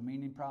spiritual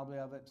meaning probably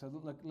of it. So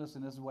look,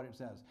 listen, this is what it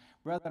says.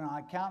 Brethren,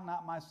 I count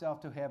not myself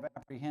to have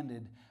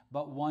apprehended,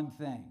 but one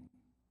thing.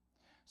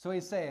 So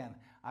he's saying,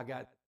 I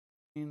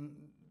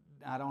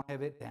don't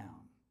have it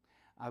down.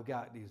 I've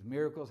got these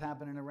miracles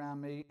happening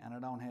around me, and I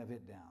don't have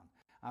it down.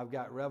 I've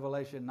got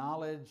revelation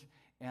knowledge,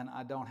 and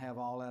I don't have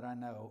all that I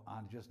know.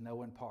 I just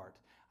know in part.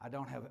 I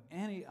don't have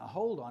a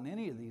hold on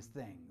any of these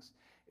things.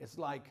 It's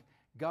like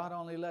God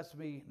only lets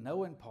me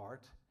know in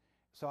part,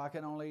 so I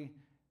can only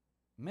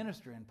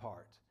minister in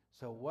part.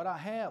 So what I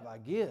have, I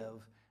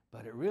give,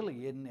 but it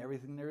really isn't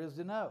everything there is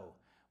to know.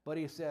 But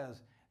he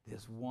says,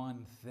 this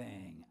one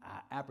thing,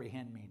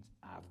 apprehend means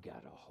I've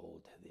got a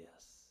hold to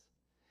this.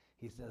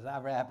 He says,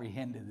 I've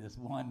apprehended this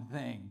one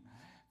thing,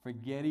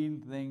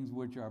 forgetting things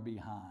which are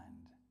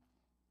behind.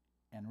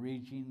 and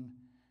reaching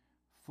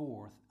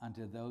forth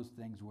unto those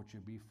things which are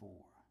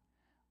before.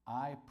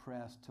 I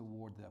press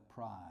toward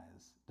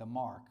the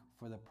mark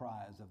for the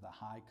prize of the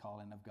high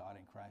calling of God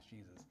in Christ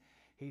Jesus.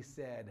 He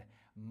said,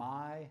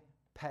 my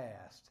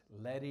past,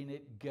 letting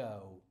it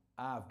go,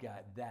 I've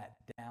got that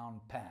down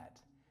pat.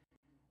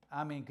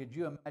 I mean, could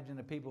you imagine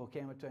the people who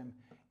came up to him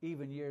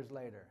even years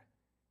later?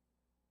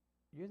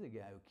 You're the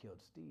guy who killed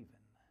Stephen.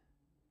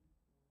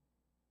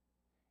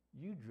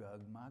 You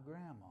drugged my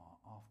grandma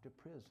off to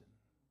prison,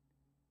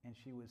 and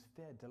she was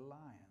fed to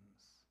lions.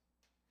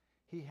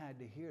 He had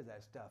to hear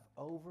that stuff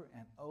over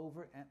and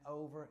over and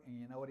over, and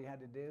you know what he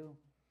had to do?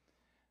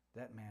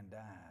 That man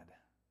died.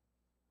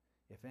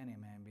 If any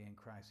man be in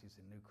Christ, he's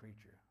a new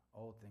creature.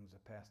 Old things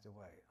have passed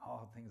away.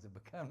 All things have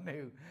become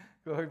new.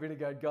 Glory be to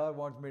God. God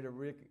wants me to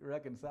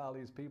reconcile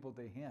these people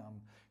to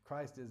him.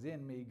 Christ is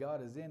in me.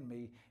 God is in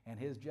me. And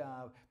his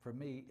job for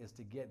me is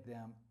to get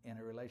them in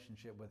a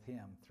relationship with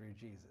him through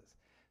Jesus.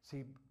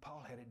 See,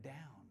 Paul had it down.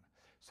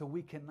 So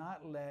we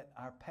cannot let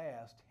our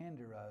past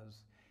hinder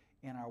us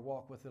in our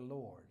walk with the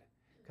Lord.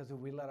 Because if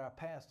we let our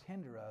past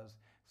hinder us,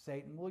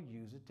 Satan will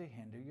use it to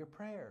hinder your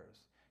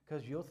prayers.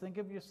 Because you'll think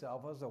of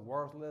yourself as a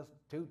worthless,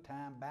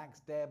 two-time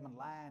backstabbing,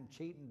 lying,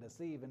 cheating,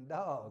 deceiving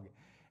dog.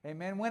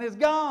 Amen. When it's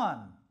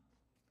gone.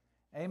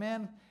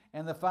 Amen.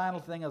 And the final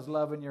thing is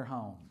love in your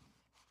home.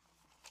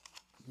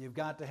 You've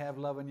got to have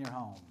love in your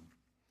home.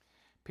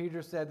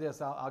 Peter said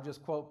this. I'll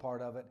just quote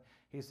part of it.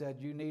 He said,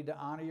 you need to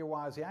honor your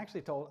wives. He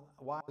actually told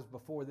wives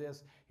before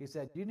this. He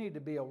said, you need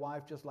to be a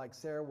wife just like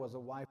Sarah was a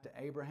wife to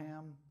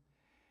Abraham.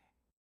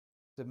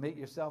 Submit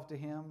yourself to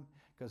him,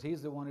 because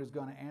he's the one who's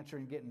going to answer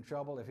and get in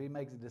trouble if he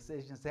makes a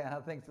decision saying, I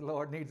think the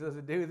Lord needs us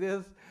to do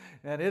this,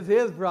 and it's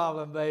his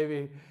problem,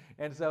 baby.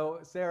 And so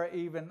Sarah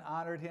even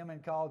honored him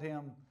and called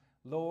him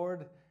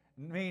Lord,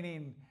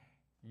 meaning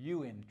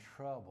you in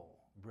trouble,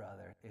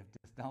 brother, if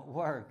this don't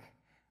work.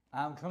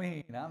 I'm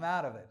clean. I'm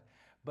out of it.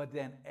 But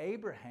then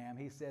Abraham,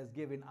 he says,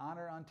 giving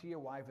honor unto your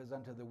wife as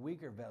unto the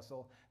weaker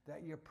vessel,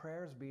 that your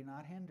prayers be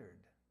not hindered.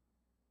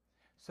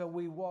 So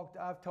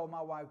I've told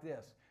my wife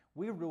this,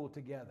 we rule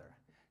together.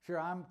 Sure,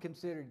 I'm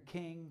considered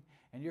king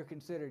and you're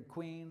considered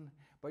queen,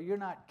 but you're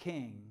not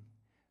king.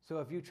 So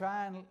if you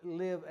try and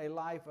live a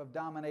life of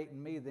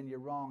dominating me, then you're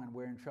wrong and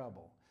we're in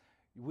trouble.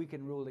 We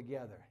can rule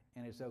together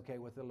and it's okay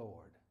with the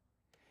Lord.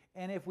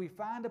 And if we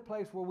find a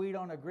place where we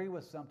don't agree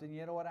with something,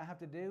 you know what I have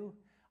to do?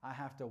 I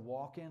have to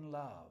walk in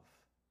love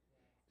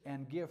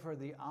and give her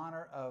the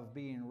honor of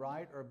being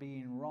right or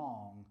being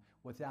wrong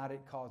without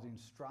it causing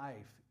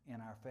strife in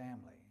our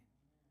family.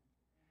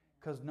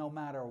 Because no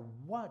matter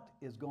what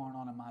is going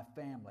on in my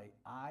family,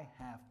 I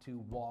have to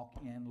walk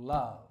in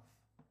love.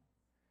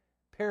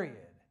 Period.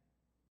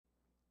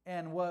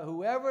 And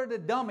whoever the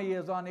dummy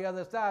is on the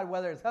other side,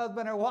 whether it's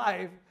husband or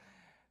wife,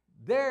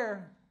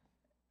 they're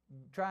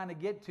trying to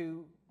get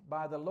to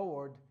by the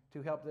Lord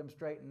to help them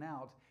straighten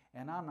out,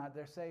 and I'm not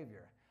their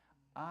Savior.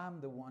 I'm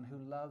the one who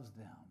loves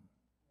them,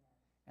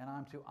 and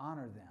I'm to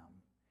honor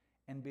them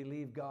and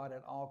believe God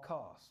at all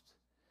costs.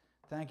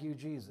 Thank you,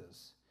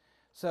 Jesus.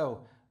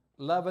 So,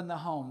 love in the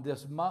home.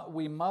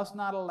 We must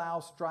not allow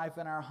strife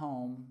in our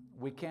home.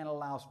 We can't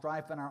allow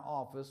strife in our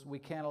office. We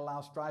can't allow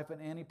strife in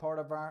any part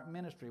of our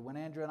ministry. When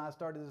Andrew and I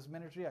started this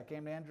ministry, I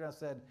came to Andrew and I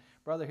said,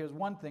 brother, here's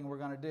one thing we're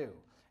going to do.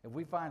 If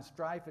we find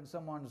strife in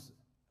someone's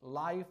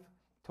life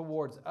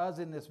towards us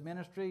in this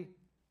ministry,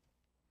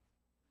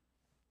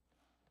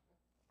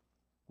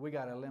 we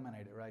got to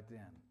eliminate it right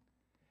then.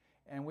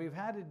 And we've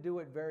had to do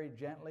it very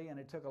gently, and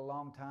it took a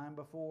long time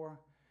before,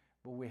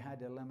 but we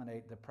had to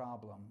eliminate the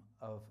problem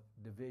of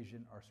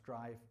division or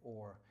strife,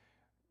 or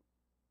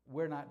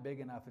we're not big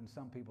enough in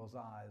some people's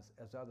eyes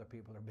as other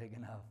people are big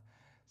enough.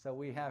 So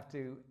we have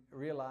to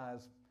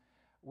realize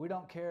we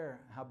don't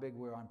care how big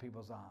we're on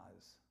people's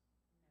eyes.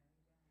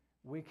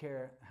 We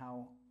care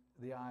how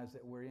the eyes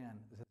that we're in.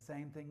 It's the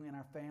same thing in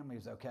our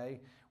families,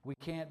 okay? We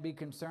can't be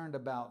concerned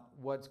about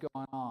what's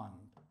going on.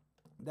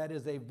 That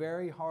is a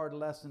very hard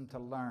lesson to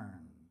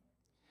learn.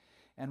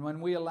 And when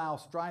we allow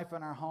strife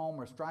in our home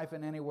or strife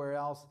in anywhere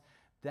else,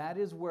 that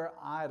is where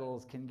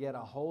idols can get a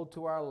hold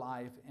to our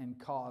life and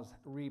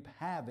reap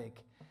havoc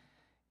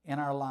in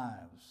our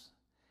lives.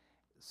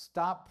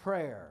 Stop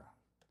prayer.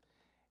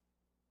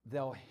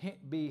 They'll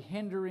be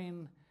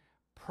hindering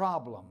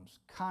problems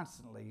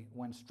constantly.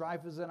 When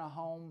strife is in a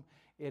home,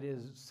 it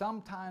is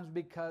sometimes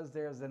because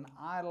there's an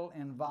idol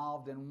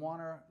involved in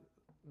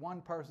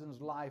one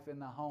person's life in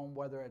the home,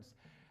 whether it's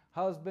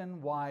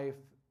husband, wife,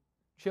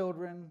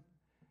 children,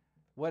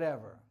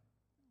 whatever.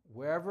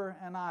 Wherever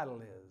an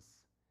idol is,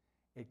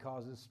 it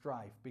causes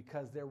strife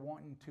because they're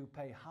wanting to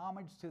pay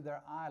homage to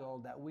their idol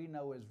that we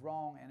know is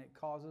wrong, and it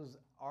causes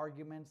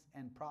arguments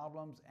and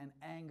problems and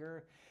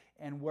anger.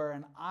 And where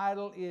an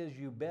idol is,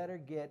 you better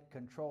get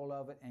control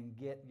of it and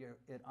get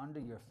it under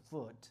your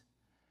foot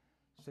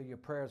so your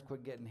prayers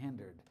quit getting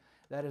hindered.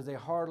 That is a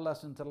hard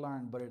lesson to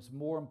learn, but it's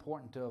more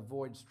important to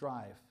avoid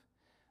strife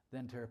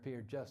than to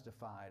appear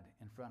justified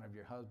in front of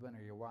your husband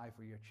or your wife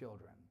or your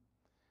children.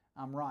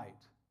 I'm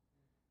right.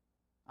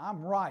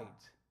 I'm right.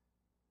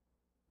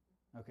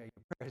 Okay,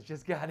 your prayers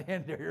just got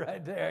hindered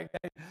right there.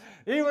 Okay?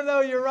 Even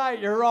though you're right,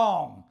 you're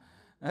wrong.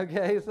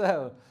 Okay,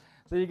 so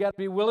you got to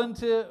be willing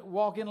to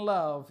walk in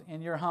love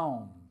in your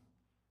home.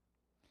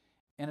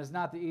 And it's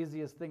not the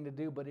easiest thing to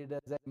do, but it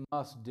is a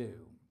must do.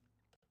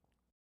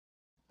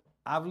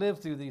 I've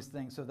lived through these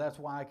things, so that's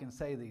why I can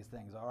say these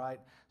things, all right?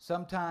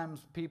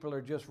 Sometimes people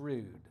are just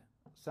rude.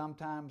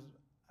 Sometimes,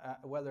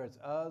 whether it's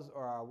us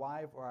or our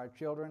wife or our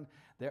children,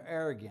 they're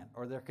arrogant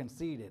or they're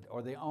conceited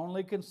or they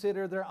only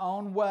consider their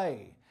own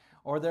way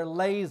or they're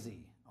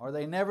lazy or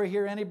they never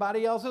hear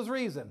anybody else's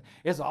reason.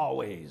 It's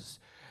always,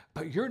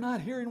 but you're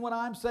not hearing what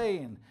I'm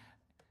saying.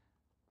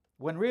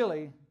 When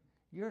really,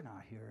 you're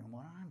not hearing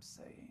what I'm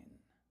saying.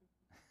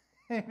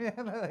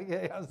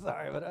 Okay, I'm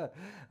sorry, but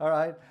all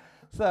right.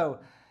 So,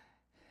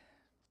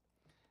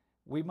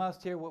 we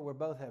must hear what we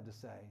both have to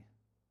say.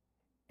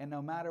 And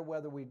no matter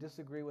whether we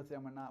disagree with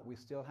them or not, we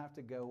still have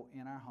to go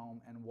in our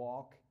home and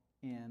walk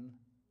in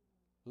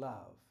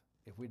love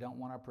if we don't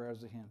want our prayers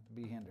to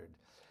be hindered.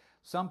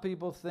 Some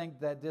people think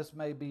that this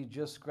may be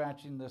just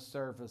scratching the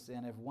surface,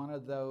 and if one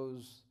of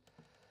those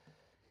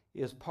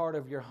is part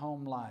of your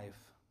home life,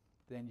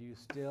 then you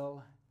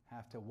still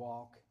have to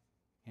walk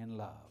in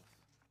love.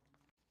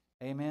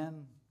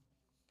 Amen?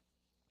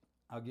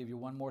 I'll give you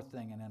one more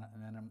thing, and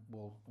then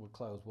we'll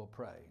close. We'll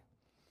pray.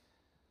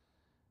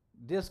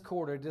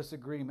 Discord or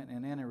disagreement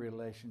in any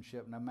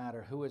relationship, no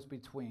matter who it's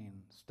between,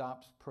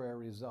 stops prayer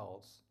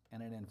results,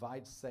 and it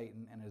invites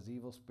Satan and his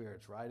evil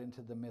spirits right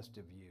into the midst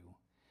of you,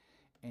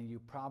 and you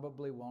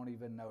probably won't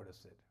even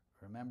notice it.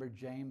 Remember,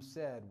 James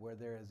said, where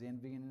there is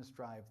envy and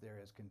strife, there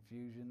is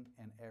confusion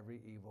and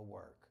every evil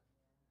work.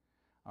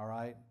 All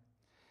right?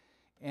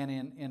 And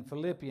in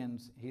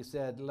Philippians, he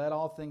said, let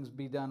all things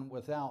be done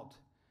without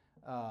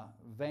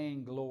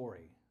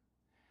vainglory.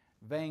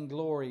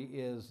 Vainglory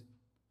is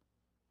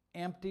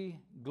empty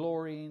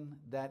glorying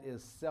that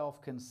is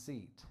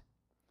self-conceit.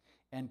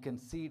 And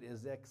conceit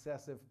is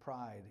excessive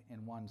pride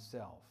in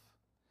oneself.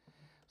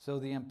 So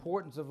the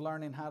importance of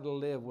learning how to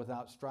live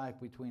without strife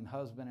between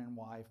husband and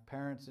wife,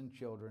 parents and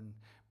children,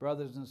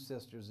 brothers and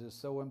sisters is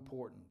so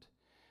important.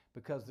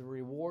 Because the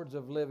rewards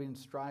of living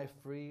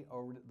strife-free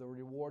or the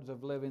rewards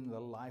of living the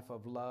life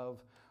of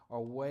love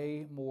are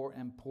way more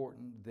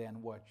important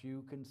than what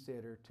you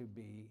consider to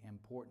be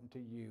important to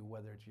you,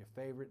 whether it's your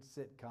favorite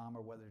sitcom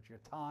or whether it's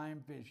your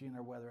time fishing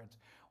or whether it's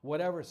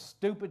whatever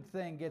stupid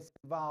thing gets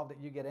involved that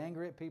you get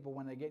angry at people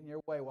when they get in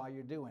your way while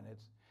you're doing it.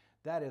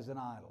 That is an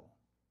idol.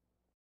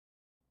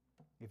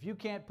 If you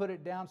can't put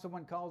it down,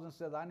 someone calls and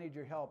says, I need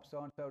your help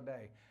so-and-so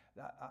day.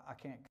 I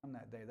can't come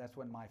that day. That's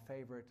when my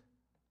favorite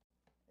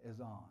is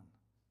on.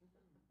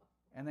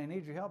 And they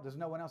need your help. There's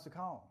no one else to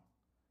call.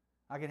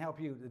 I can help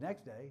you the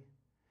next day.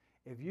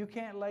 If you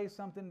can't lay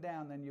something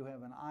down, then you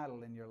have an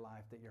idol in your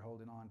life that you're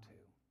holding on to.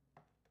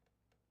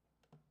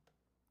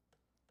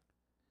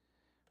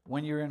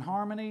 When you're in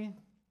harmony,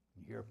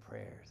 your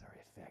prayers are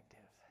effective.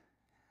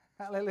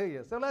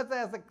 Hallelujah. So let's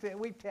ask,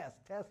 we test.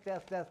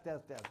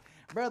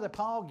 Brother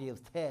Paul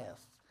gives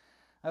tests.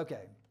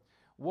 Okay.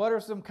 What are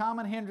some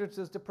common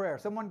hindrances to prayer?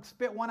 Someone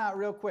spit one out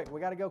real quick.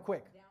 We got to go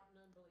quick.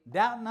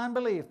 Doubt and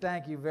unbelief.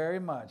 Thank you very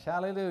much.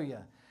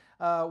 Hallelujah.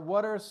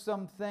 What are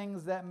some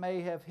things that may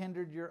have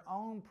hindered your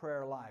own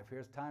prayer life?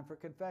 Here's time for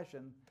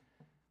confession.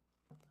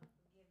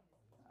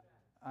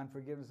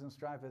 Unforgiveness and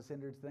strife has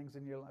hindered things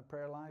in your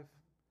prayer life?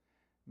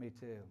 Me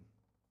too.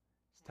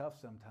 It's tough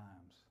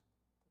sometimes.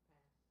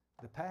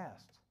 The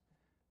past.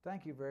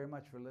 Thank you very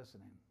much for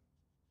listening.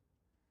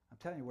 I'm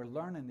telling you, we're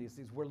learning these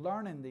things. We're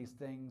learning these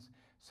things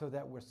so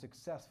that we're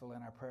successful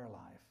in our prayer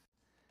life.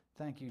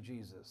 Thank you,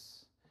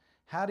 Jesus.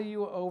 How do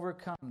you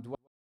overcome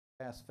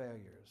past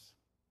failures?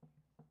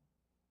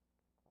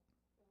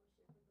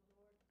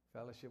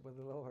 Fellowship with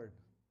the Lord.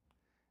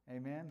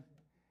 Amen.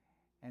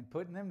 And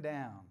putting them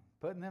down.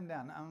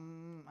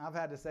 I've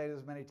had to say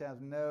this many times.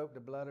 Nope, the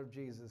blood of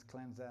Jesus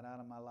cleansed that out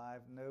of my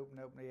life. Nope.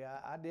 Yeah,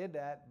 I did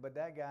that, but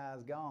that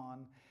guy's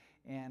gone,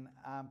 and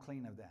I'm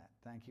clean of that.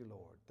 Thank you,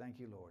 Lord. Thank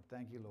you, Lord.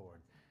 Thank you, Lord.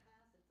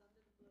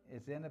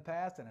 It's in the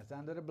past, and it's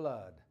under the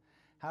blood.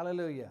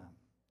 Hallelujah.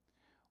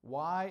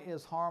 Why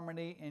is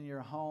harmony in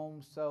your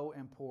home so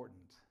important?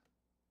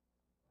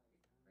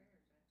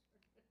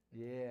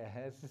 Yeah,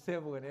 that's a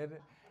simple one, isn't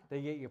it?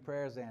 To get your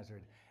prayers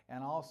answered.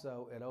 And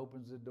also, it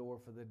opens the door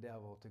for the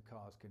devil to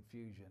cause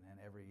confusion and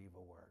every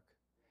evil work.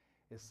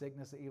 Is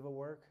sickness an evil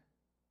work?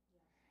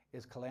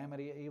 Is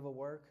calamity an evil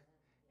work?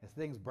 Is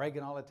things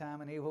breaking all the time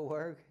an evil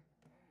work?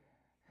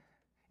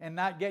 And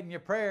not getting your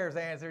prayers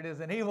answered is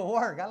an evil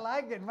work. I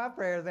like getting my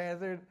prayers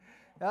answered.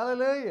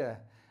 Hallelujah.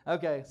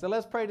 Okay, so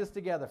let's pray this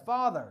together.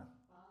 Father,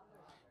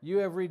 you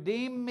have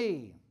redeemed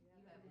me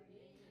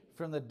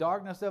from the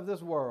darkness of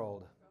this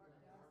world.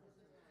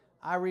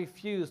 I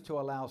refuse to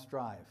allow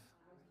strife,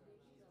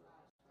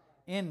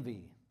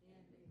 envy,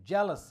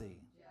 jealousy,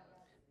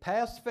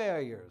 past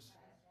failures,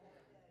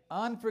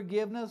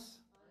 unforgiveness,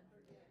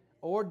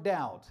 or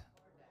doubt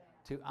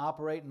to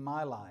operate in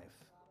my life.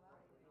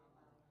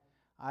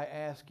 I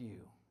ask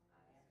you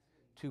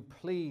to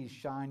please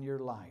shine your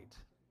light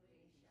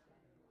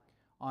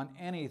on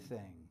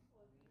anything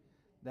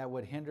that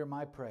would hinder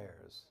my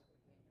prayers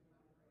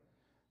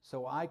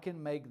so I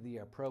can make the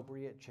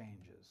appropriate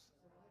changes.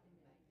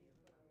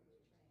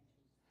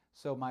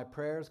 So my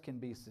prayers can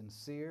be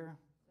sincere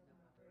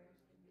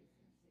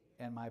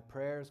and my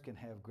prayers can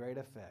have great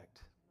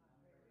effect.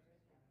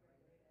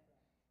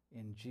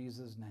 In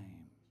Jesus'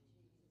 name.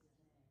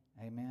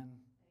 Amen.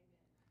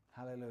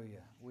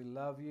 Hallelujah. We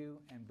love you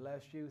and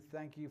bless you.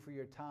 Thank you for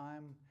your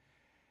time.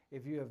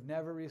 If you have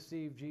never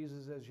received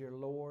Jesus as your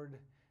Lord,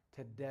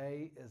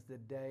 today is the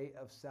day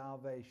of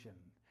salvation.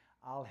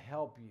 I'll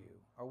help you.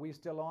 Are we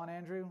still on,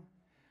 Andrew?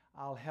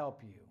 I'll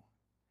help you.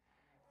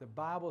 The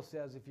Bible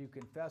says if you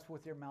confess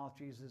with your mouth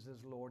Jesus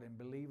is Lord and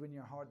believe in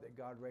your heart that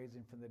God raised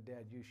him from the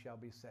dead, you shall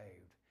be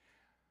saved.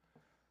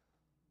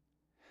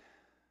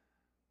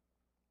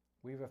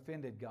 We've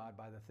offended God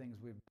by the things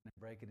we've done in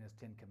breaking his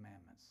 10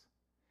 commandments.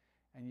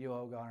 And you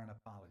owe God an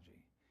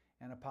apology.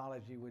 An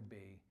apology would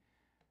be,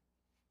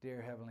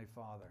 Dear Heavenly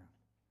Father,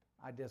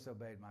 I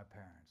disobeyed my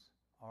parents,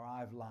 or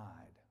I've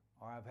lied,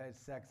 or I've had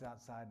sex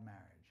outside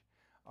marriage,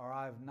 or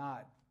I've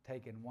not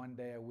taken one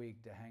day a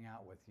week to hang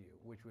out with you,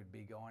 which would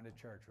be going to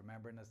church,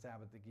 remembering the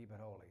Sabbath to keep it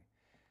holy.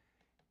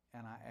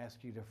 And I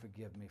ask you to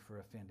forgive me for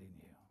offending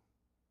you.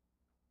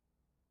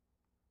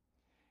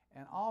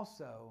 And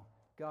also,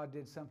 God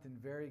did something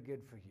very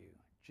good for you.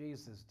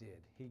 Jesus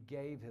did. He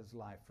gave his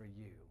life for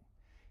you.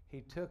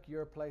 He took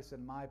your place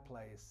and my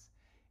place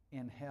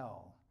in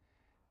hell,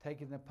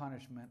 taking the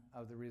punishment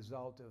of the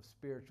result of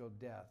spiritual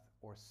death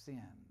or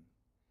sin.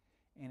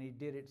 And he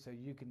did it so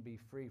you can be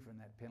free from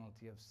that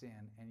penalty of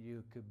sin and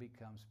you could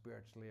become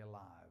spiritually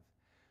alive.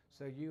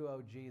 So you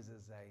owe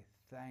Jesus a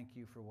thank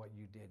you for what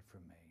you did for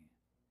me.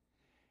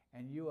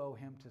 And you owe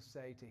him to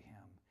say to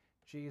him,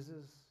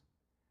 Jesus,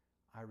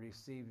 I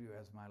receive you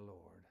as my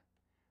Lord.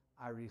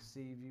 I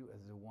receive you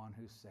as the one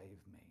who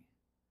saved me.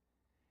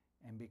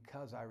 And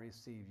because I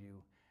receive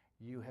you,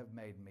 you have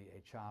made me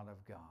a child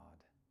of God.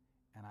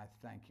 And I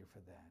thank you for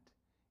that.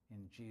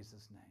 In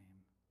Jesus'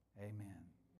 name, amen.